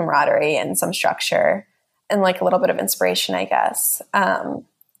use some camaraderie and some structure and like a little bit of inspiration, I guess. And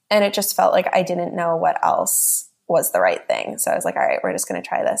it just felt like I didn't know what else was the right thing. So I was like, all right, we're just going to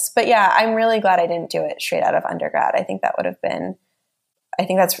try this. But yeah, I'm really glad I didn't do it straight out of undergrad. I think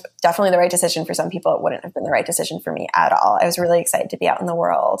that's definitely the right decision for some people. It wouldn't have been the right decision for me at all. I was really excited to be out in the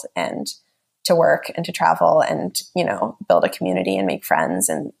world and to work and to travel and, build a community and make friends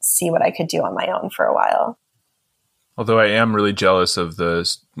and see what I could do on my own for a while. Although I am really jealous of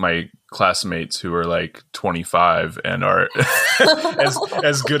my classmates who are like 25 and are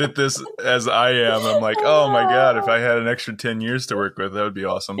as good at this as I am. I'm like, oh my God, if I had an extra 10 years to work with, that would be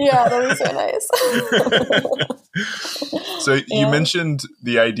awesome. Yeah, that would be so nice. So you mentioned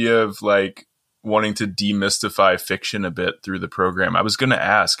the idea of like wanting to demystify fiction a bit through the program. I was going to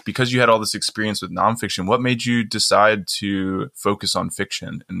ask, because you had all this experience with nonfiction, what made you decide to focus on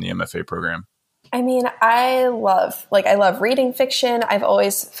fiction in the MFA program? I mean, I love reading fiction. I've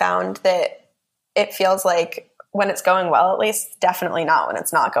always found that it feels like when it's going well, at least, definitely not when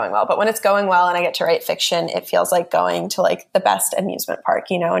it's not going well, but when it's going well and I get to write fiction, it feels like going to like the best amusement park,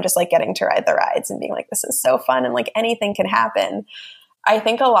 and just like getting to ride the rides and being like, this is so fun. And like anything can happen. I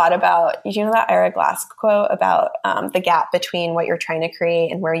think a lot about, that Ira Glass quote about the gap between what you're trying to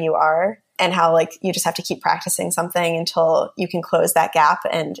create and where you are, and how like you just have to keep practicing something until you can close that gap.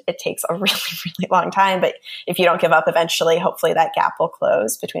 And it takes a really, really long time. But if you don't give up, eventually, hopefully that gap will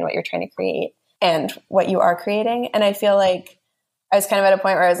close between what you're trying to create and what you are creating. And I feel like I was kind of at a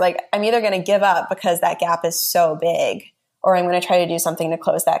point where I was like, I'm either going to give up because that gap is so big, or I'm going to try to do something to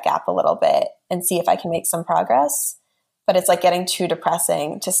close that gap a little bit and see if I can make some progress. But it's like getting too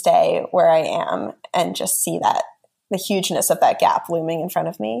depressing to stay where I am and just see that the hugeness of that gap looming in front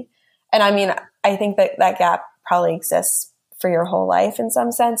of me. And I mean, I think that that gap probably exists for your whole life in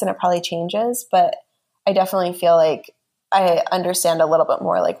some sense, and it probably changes. But I definitely feel like I understand a little bit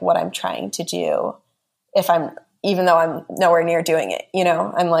more like what I'm trying to do even though I'm nowhere near doing it,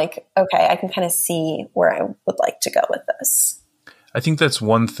 I'm like, okay, I can kind of see where I would like to go with this. I think that's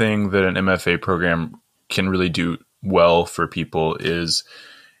one thing that an MFA program can really do well for people is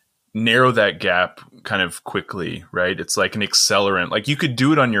narrow that gap kind of quickly, right? It's like an accelerant. Like you could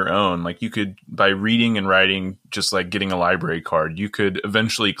do it on your own. Like you could, by reading and writing, just like getting a library card, you could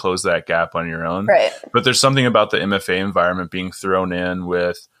eventually close that gap on your own. Right. But there's something about the MFA environment being thrown in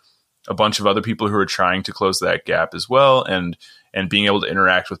with a bunch of other people who are trying to close that gap as well. And being able to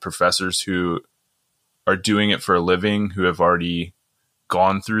interact with professors who are doing it for a living, who have already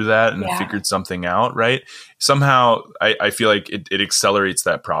gone through that and figured something out, right? Somehow I feel like it accelerates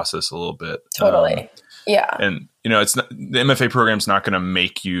that process a little bit. Totally. Yeah. And, it's not, the MFA program's not going to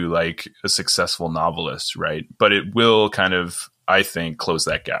make you like a successful novelist, right? But it will kind of, I think, close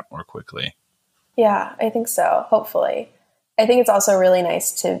that gap more quickly. Yeah, I think so. Hopefully. I think it's also really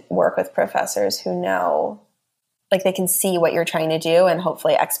nice to work with professors who know, like they can see what you're trying to do and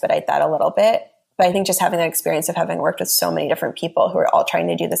hopefully expedite that a little bit. But I think just having that experience of having worked with so many different people who are all trying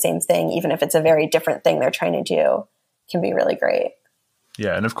to do the same thing, even if it's a very different thing they're trying to do, can be really great.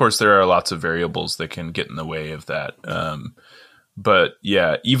 Yeah. And of course, there are lots of variables that can get in the way of that. But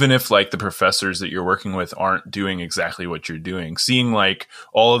yeah, even if like the professors that you're working with aren't doing exactly what you're doing, seeing like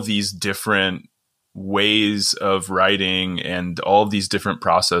all of these different ways of writing and all of these different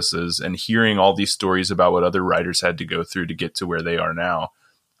processes and hearing all these stories about what other writers had to go through to get to where they are now,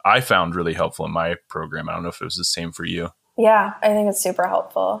 I found really helpful in my program. I don't know if it was the same for you. Yeah, I think it's super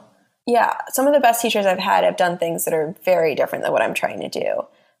helpful. Yeah, some of the best teachers I've had have done things that are very different than what I'm trying to do.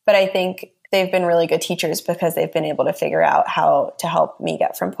 But I think they've been really good teachers because they've been able to figure out how to help me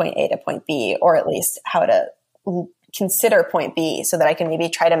get from point A to point B, or at least how to consider point B so that I can maybe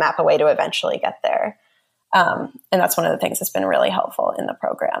try to map a way to eventually get there. And that's one of the things that's been really helpful in the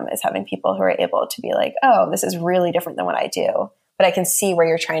program is having people who are able to be like, oh, this is really different than what I do, but I can see where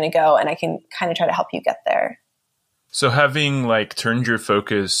you're trying to go and I can kind of try to help you get there. So having like turned your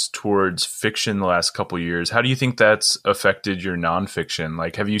focus towards fiction the last couple of years, how do you think that's affected your nonfiction?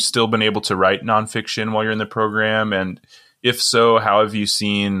 Like, have you still been able to write nonfiction while you're in the program? And if so, how have you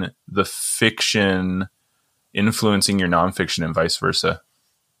seen the fiction influencing your nonfiction and vice versa?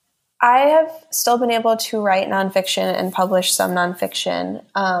 I have still been able to write nonfiction and publish some nonfiction.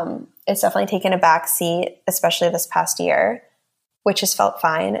 It's definitely taken a back seat, especially this past year, which has felt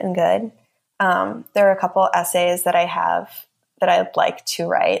fine and good. There are a couple essays that I have that I'd like to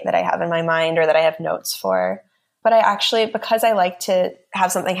write that I have in my mind or that I have notes for. But I actually, because I like to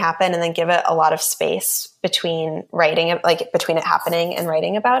have something happen and then give it a lot of space between writing it, like between it happening and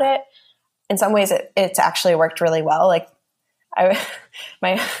writing about it, in some ways it's actually worked really well. Like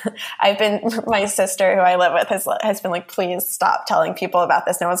my sister who I live with has been like, please stop telling people about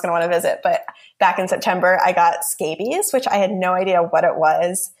this. No one's going to want to visit. But back in September, I got scabies, which I had no idea what it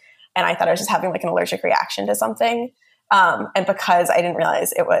was. And I thought I was just having like an allergic reaction to something. And because I didn't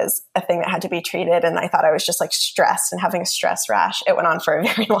realize it was a thing that had to be treated, and I thought I was just like stressed and having a stress rash, it went on for a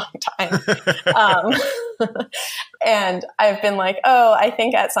very long time. And I've been like, oh, I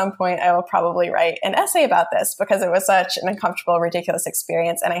think at some point I will probably write an essay about this because it was such an uncomfortable, ridiculous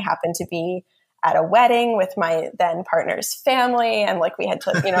experience. And I happened to be at a wedding with my then partner's family. And like we had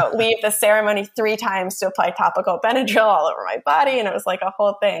to, leave the ceremony 3 times to apply topical Benadryl all over my body. And it was like a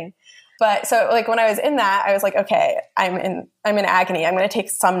whole thing. But so like when I was in that, I was like, okay, I'm in agony. I'm going to take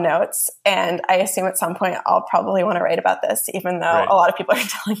some notes. And I assume at some point I'll probably want to write about this, even though a lot of people are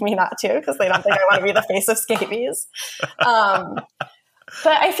telling me not to, because they don't think I want to be the face of scabies. But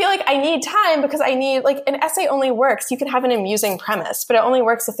I feel like I need time because I need, like, an essay only works. You can have an amusing premise, but it only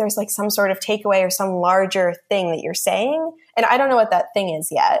works if there's like some sort of takeaway or some larger thing that you're saying. And I don't know what that thing is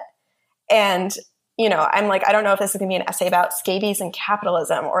yet. And I'm like, I don't know if this is going to be an essay about scabies and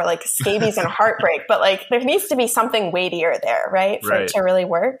capitalism or like scabies and heartbreak, but like there needs to be something weightier there, right? For it to really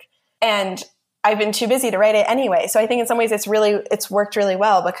work. And I've been too busy to write it anyway. So I think in some ways it's worked really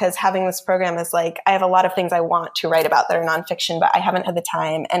well because having this program is like, I have a lot of things I want to write about that are nonfiction, but I haven't had the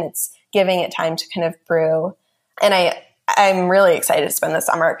time, and it's giving it time to kind of brew. And I'm really excited to spend the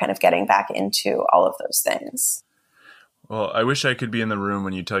summer kind of getting back into all of those things. Well, I wish I could be in the room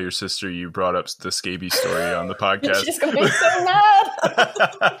when you tell your sister you brought up the scabies story on the podcast. She's going to be so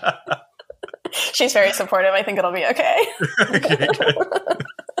mad. She's very supportive. I think it'll be okay. Okay, good.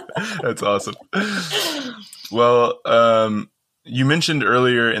 That's awesome. Well, you mentioned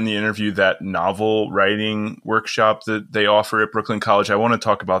earlier in the interview that novel writing workshop that they offer at Brooklyn College. I want to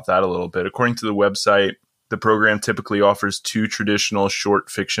talk about that a little bit. According to the website, the program typically offers 2 traditional short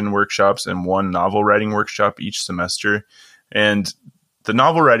fiction workshops and 1 novel writing workshop each semester. And the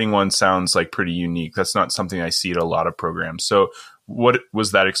novel writing one sounds like pretty unique. That's not something I see at a lot of programs. So what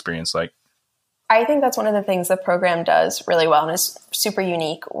was that experience like? I think that's one of the things the program does really well and is super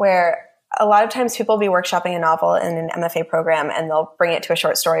unique, where a lot of times people will be workshopping a novel in an MFA program and they'll bring it to a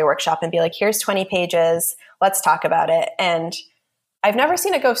short story workshop and be like, here's 20 pages, let's talk about it. And I've never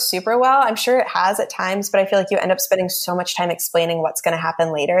seen it go super well. I'm sure it has at times, but I feel like you end up spending so much time explaining what's going to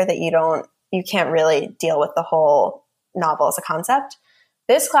happen later that you can't really deal with the whole novel as a concept.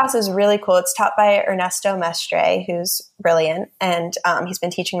 This class is really cool. It's taught by Ernesto Mestre, who's brilliant. And he's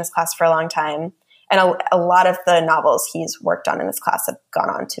been teaching this class for a long time. And a lot of the novels he's worked on in this class have gone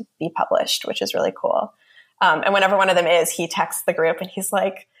on to be published, which is really cool. And whenever one of them is, he texts the group and he's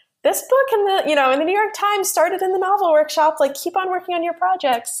like, this book in the New York Times started in the novel workshop, like keep on working on your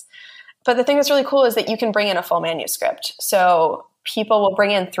projects. But the thing that's really cool is that you can bring in a full manuscript. So people will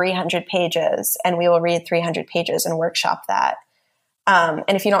bring in 300 pages and we will read 300 pages and workshop that. And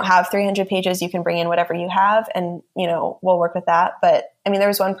if you don't have 300 pages, you can bring in whatever you have and, we'll work with that. But I mean, there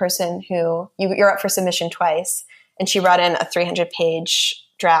was one person who you're up for submission twice and she brought in a 300-page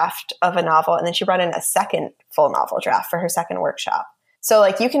draft of a novel. And then she brought in a second full novel draft for her second workshop. So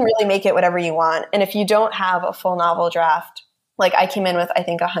like you can really make it whatever you want. And if you don't have a full novel draft, like I came in with, I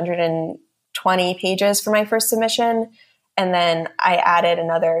think 120 pages for my first submission. And then I added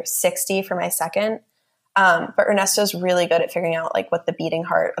another 60 for my second. But Ernesto's really good at figuring out like what the beating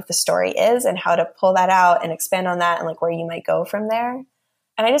heart of the story is and how to pull that out and expand on that and like where you might go from there.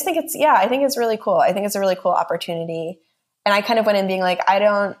 And I just think I think it's really cool. I think it's a really cool opportunity. And I kind of went in being like, I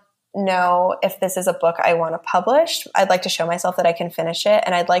don't know if this is a book I want to publish. I'd like to show myself that I can finish it.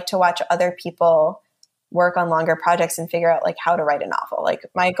 And I'd like to watch other people work on longer projects and figure out like how to write a novel. Like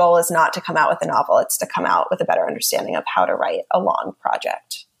my goal is not to come out with a novel. It's to come out with a better understanding of how to write a long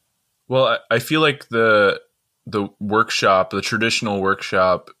project. Well, I feel like the workshop, the traditional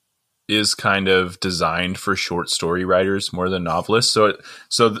workshop, is kind of designed for short story writers more than novelists. So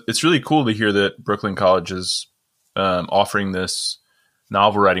it's really cool to hear that Brooklyn College is offering this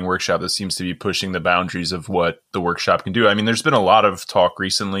novel writing workshop that seems to be pushing the boundaries of what the workshop can do. I mean, there's been a lot of talk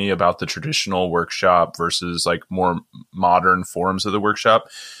recently about the traditional workshop versus like more modern forms of the workshop.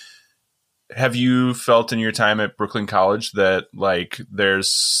 Have you felt in your time at Brooklyn College that like there's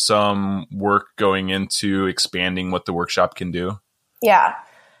some work going into expanding what the workshop can do? Yeah.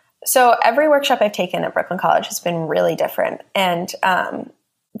 So every workshop I've taken at Brooklyn College has been really different. And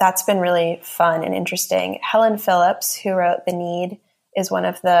that's been really fun and interesting. Helen Phillips, who wrote The Need, is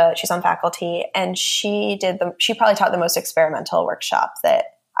she's on faculty, and she probably taught the most experimental workshop that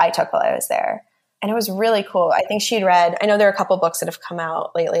I took while I was there. And it was really cool. I think she'd read, I know there are a couple books that have come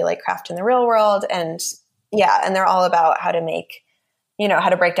out lately, like Craft in the Real World. And and they're all about how to make, how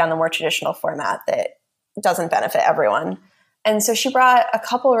to break down the more traditional format that doesn't benefit everyone. And so she brought a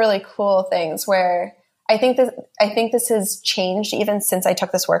couple really cool things where I think this has changed even since I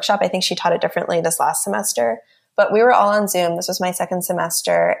took this workshop. I think she taught it differently this last semester, but we were all on Zoom. This was my second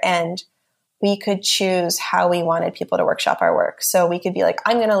semester, and we could choose how we wanted people to workshop our work. So we could be like,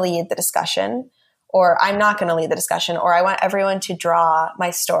 I'm going to lead the discussion, or I'm not going to lead the discussion, or I want everyone to draw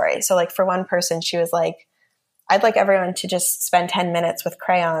my story. So like for one person, she was like, I'd like everyone to just spend 10 minutes with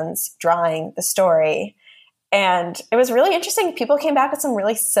crayons drawing the story. And it was really interesting. People came back with some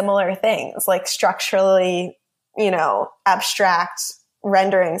really similar things, like structurally, abstract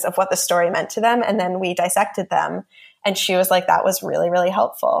renderings of what the story meant to them. And then we dissected them. And she was like, that was really, really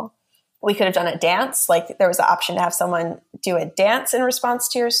helpful. We could have done a dance. Like there was the option to have someone do a dance in response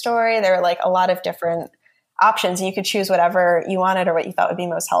to your story. There were like a lot of different options, and you could choose whatever you wanted or what you thought would be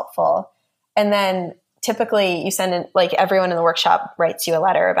most helpful. And then typically you send in, like everyone in the workshop writes you a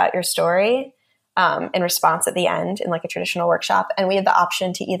letter about your story in response at the end in like a traditional workshop. And we had the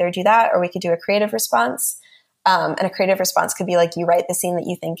option to either do that or we could do a creative response. And a creative response could be like you write the scene that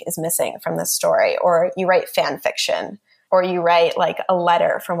you think is missing from the story, or you write fan fiction, or you write like a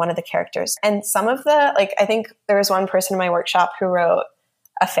letter from one of the characters. And some of I think there was one person in my workshop who wrote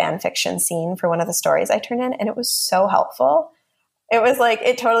a fan fiction scene for one of the stories I turned in, and it was so helpful. It was like,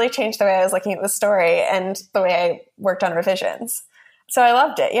 it totally changed the way I was looking at the story and the way I worked on revisions. So I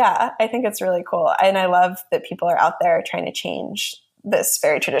loved it. Yeah, I think it's really cool. And I love that people are out there trying to change this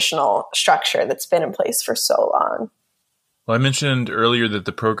very traditional structure that's been in place for so long. Well, I mentioned earlier that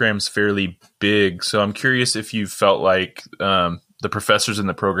the program's fairly big, so I'm curious if you felt like the professors in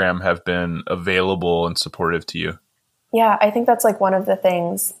the program have been available and supportive to you. Yeah, I think that's like one of the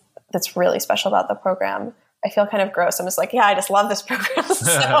things that's really special about the program. I feel kind of gross. I'm just like, yeah, I just love this program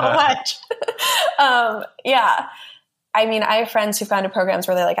so much. Yeah. I mean, I have friends who've gone to programs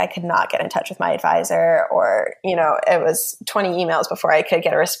where they're like, I could not get in touch with my advisor, or, it was 20 emails before I could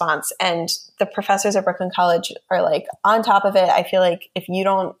get a response. And the professors at Brooklyn College are like on top of it. I feel like if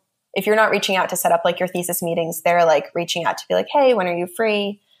you're not reaching out to set up like your thesis meetings, they're like reaching out to be like, hey, when are you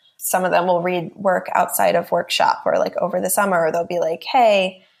free? Some of them will read work outside of workshop or like over the summer, or they'll be like,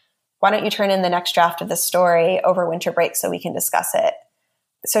 hey, why don't you turn in the next draft of the story over winter break so we can discuss it?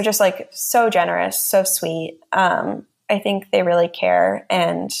 So just like so generous, so sweet. I think they really care.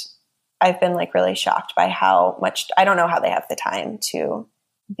 And I've been like really shocked by how much, I don't know how they have the time to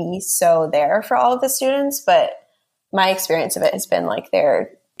be so there for all of the students, but my experience of it has been like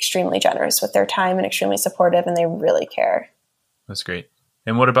they're extremely generous with their time and extremely supportive, and they really care. That's great.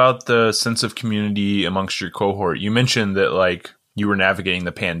 And what about the sense of community amongst your cohort? You mentioned that like you were navigating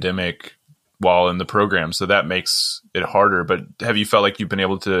the pandemic while in the program, so that makes it harder, but have you felt like you've been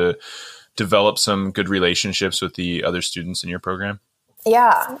able to develop some good relationships with the other students in your program?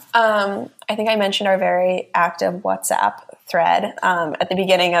 Yeah. I think I mentioned our very active WhatsApp thread at the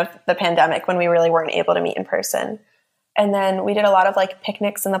beginning of the pandemic when we really weren't able to meet in person. And then we did a lot of like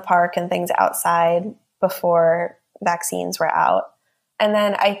picnics in the park and things outside before vaccines were out. And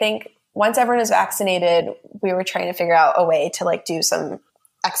then I think once everyone was vaccinated, we were trying to figure out a way to like do some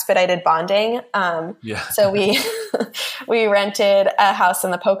expedited bonding. So we rented a house in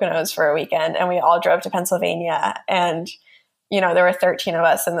the Poconos for a weekend, and we all drove to Pennsylvania, and there were 13 of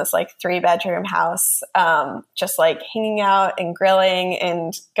us in this like 3-bedroom house, just like hanging out and grilling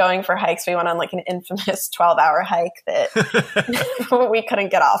and going for hikes. We went on like an infamous 12-hour hike that we couldn't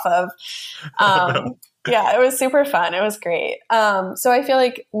get off of. Yeah, it was super fun. It was great. So I feel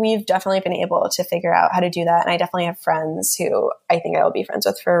like we've definitely been able to figure out how to do that. And I definitely have friends who I think I will be friends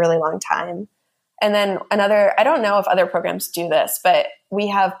with for a really long time. And then I don't know if other programs do this, but we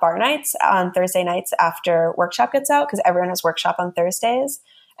have bar nights on Thursday nights after workshop gets out, because everyone has workshop on Thursdays.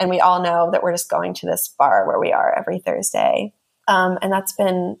 And we all know that we're just going to this bar where we are every Thursday. And that's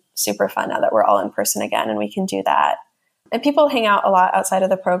been super fun now that we're all in person again and we can do that. And people hang out a lot outside of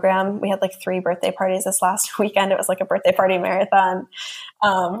the program. We had like 3 birthday parties this last weekend. It was like a birthday party marathon.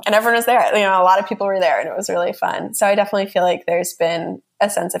 And everyone was there. A lot of people were there, and it was really fun. So I definitely feel like there's been a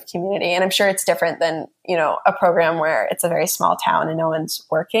sense of community. And I'm sure it's different than, a program where it's a very small town and no one's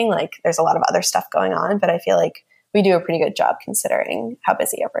working. Like there's a lot of other stuff going on, but I feel like we do a pretty good job considering how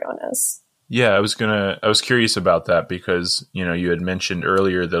busy everyone is. Yeah, I was curious about that because, you had mentioned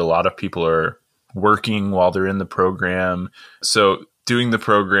earlier that a lot of people are working while they're in the program. So doing the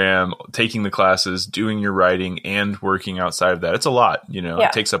program, taking the classes, doing your writing, and working outside of that, it's a lot,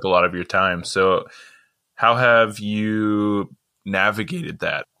 It takes up a lot of your time. So how have you navigated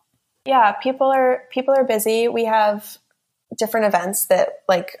that? Yeah, people are busy. We have different events that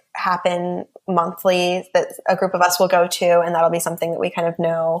like happen monthly that a group of us will go to, and that'll be something that we kind of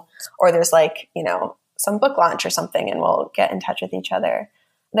know, or there's like, some book launch or something, and we'll get in touch with each other.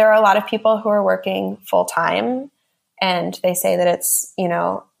 There are a lot of people who are working full time, and they say that it's,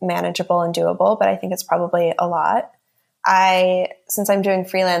 manageable and doable, but I think it's probably a lot. Since I'm doing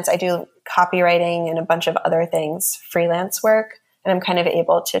freelance, I do copywriting and a bunch of other things, freelance work, and I'm kind of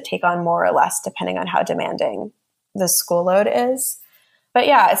able to take on more or less depending on how demanding the school load is. But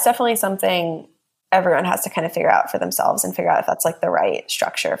yeah, it's definitely something everyone has to kind of figure out for themselves and figure out if that's like the right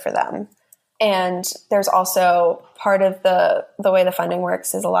structure for them. And there's also part of the way the funding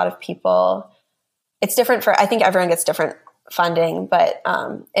works is a lot of people, it's different I think everyone gets different funding, but,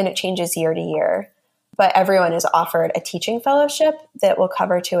 and it changes year to year, but everyone is offered a teaching fellowship that will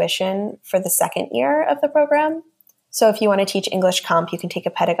cover tuition for the second year of the program. So if you want to teach English Comp, you can take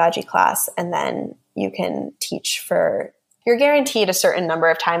a pedagogy class, and then you can teach you're guaranteed a certain number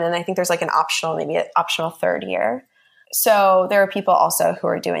of time. And I think there's like maybe an optional third year. So there are people also who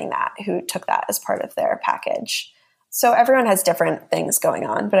are doing that, who took that as part of their package. So everyone has different things going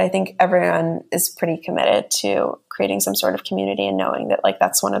on, but I think everyone is pretty committed to creating some sort of community and knowing that like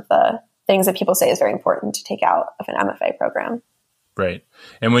that's one of the things that people say is very important to take out of an MFA program. Right.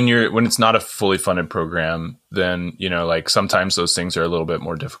 And when it's not a fully funded program, then, like sometimes those things are a little bit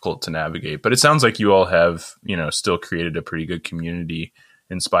more difficult to navigate. But it sounds like you all have, still created a pretty good community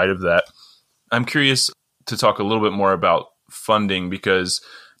in spite of that. I'm curious to talk a little bit more about funding, because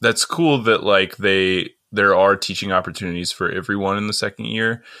that's cool that like they there are teaching opportunities for everyone in the second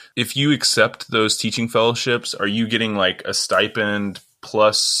year. If you accept those teaching fellowships, are you getting like a stipend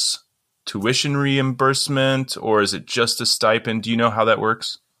plus tuition reimbursement, or is it just a stipend? Do you know how that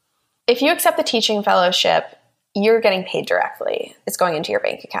works? If you accept the teaching fellowship, you're getting paid directly. It's going into your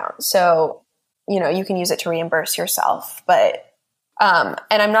bank account. So, you can use it to reimburse yourself. But, and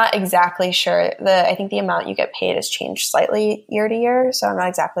I'm not exactly sure. I think the amount you get paid has changed slightly year to year. So I'm not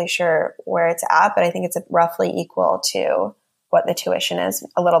exactly sure where it's at, but I think it's roughly equal to what the tuition is,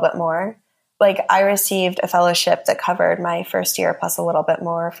 a little bit more. Like, I received a fellowship that covered my first year plus a little bit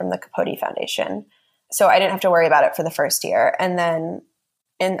more from the Capote Foundation. So I didn't have to worry about it for the first year.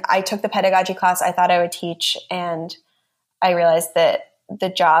 And I took the pedagogy class I thought I would teach, and I realized that the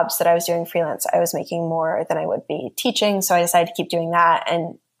jobs that I was doing freelance, I was making more than I would be teaching. So I decided to keep doing that.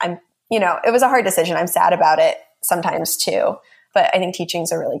 And it was a hard decision. I'm sad about it sometimes too, but I think teaching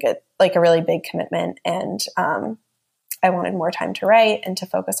is a really big commitment. And I wanted more time to write and to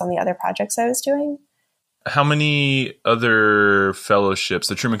focus on the other projects I was doing. How many other fellowships,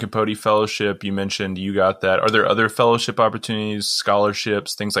 the Truman Capote Fellowship, you mentioned you got that. Are there other fellowship opportunities,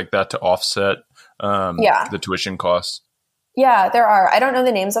 scholarships, things like that to offset the tuition costs? Yeah, there are. I don't know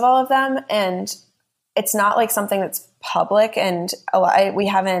the names of all of them. And it's not like something that's public. And we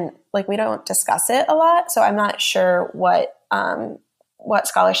don't discuss it a lot. So I'm not sure what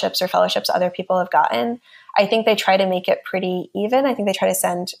scholarships or fellowships other people have gotten. I think they try to make it pretty even. I think they try to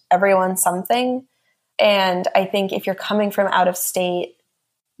send everyone something. And I think if you're coming from out of state,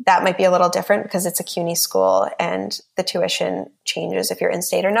 that might be a little different because it's a CUNY school and the tuition changes if you're in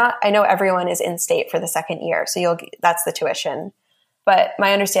state or not. I know everyone is in state for the second year, so that's the tuition. But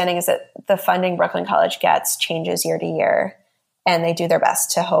my understanding is that the funding Brooklyn College gets changes year to year, and they do their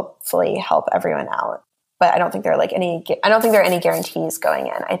best to hopefully help everyone out. But I don't think there are any guarantees going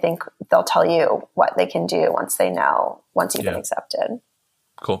in. I think they'll tell you what they can do once you've been accepted.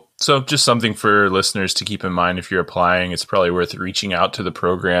 Cool. So just something for listeners to keep in mind if you're applying. It's probably worth reaching out to the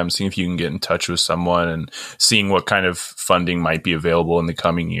program, seeing if you can get in touch with someone and seeing what kind of funding might be available in the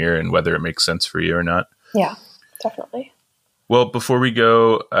coming year and whether it makes sense for you or not. Yeah, definitely. Well, before we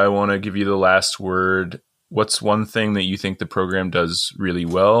go, I want to give you the last word. What's one thing that you think the program does really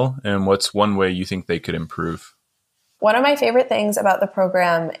well, and what's one way you think they could improve? One of my favorite things about the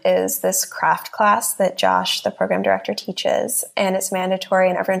program is this craft class that Josh, the program director, teaches, and it's mandatory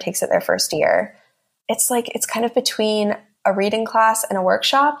and everyone takes it their first year. It's kind of between a reading class and a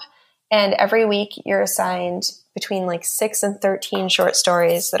workshop, and every week you're assigned between 6 and 13 short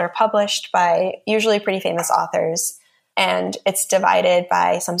stories that are published by usually pretty famous authors, and it's divided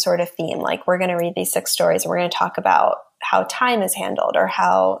by some sort of theme. Like, we're going to read these 6 stories and we're going to talk about how time is handled, or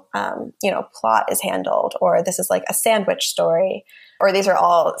how, plot is handled, or this is like a sandwich story, or these are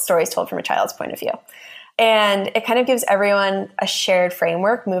all stories told from a child's point of view. And it kind of gives everyone a shared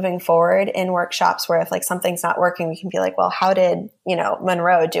framework moving forward in workshops where if something's not working, we can be like, well, how did,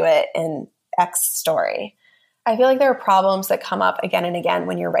 Monroe do it in X story? I feel like there are problems that come up again and again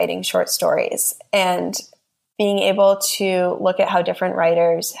when you're writing short stories, and being able to look at how different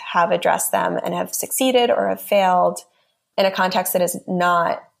writers have addressed them and have succeeded or have failed in a context that is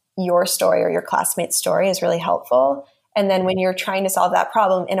not your story or your classmate's story is really helpful. And then when you're trying to solve that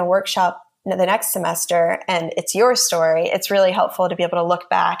problem in a workshop the next semester and it's your story, it's really helpful to be able to look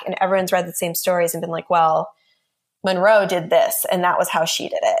back and everyone's read the same stories and been like, well, Monroe did this and that was how she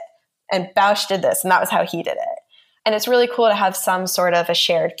did it. And Bausch did this and that was how he did it. And it's really cool to have some sort of a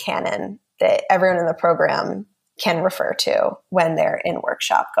shared canon that everyone in the program can refer to when they're in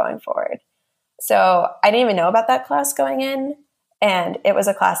workshop going forward. So I didn't even know about that class going in, and it was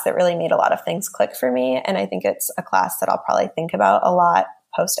a class that really made a lot of things click for me. And I think it's a class that I'll probably think about a lot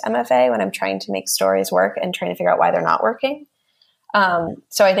post-MFA when I'm trying to make stories work and trying to figure out why they're not working.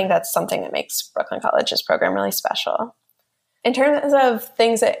 So I think that's something that makes Brooklyn College's program really special. In terms of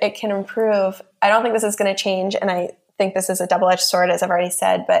things that it can improve, I don't think this is going to change, and I think this is a double-edged sword, as I've already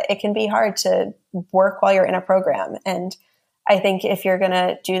said, but it can be hard to work while you're in a program. And I think if you're going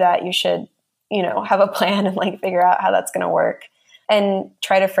to do that, you should have a plan and figure out how that's going to work, and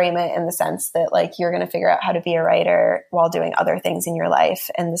try to frame it in the sense that you're going to figure out how to be a writer while doing other things in your life.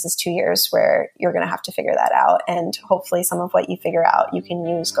 And this is 2 years where you're going to have to figure that out. And hopefully some of what you figure out, you can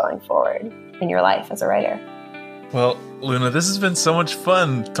use going forward in your life as a writer. Well, Luna, this has been so much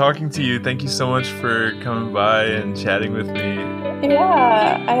fun talking to you. Thank you so much for coming by and chatting with me.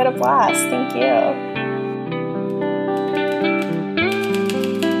 Yeah, I had a blast. Thank you.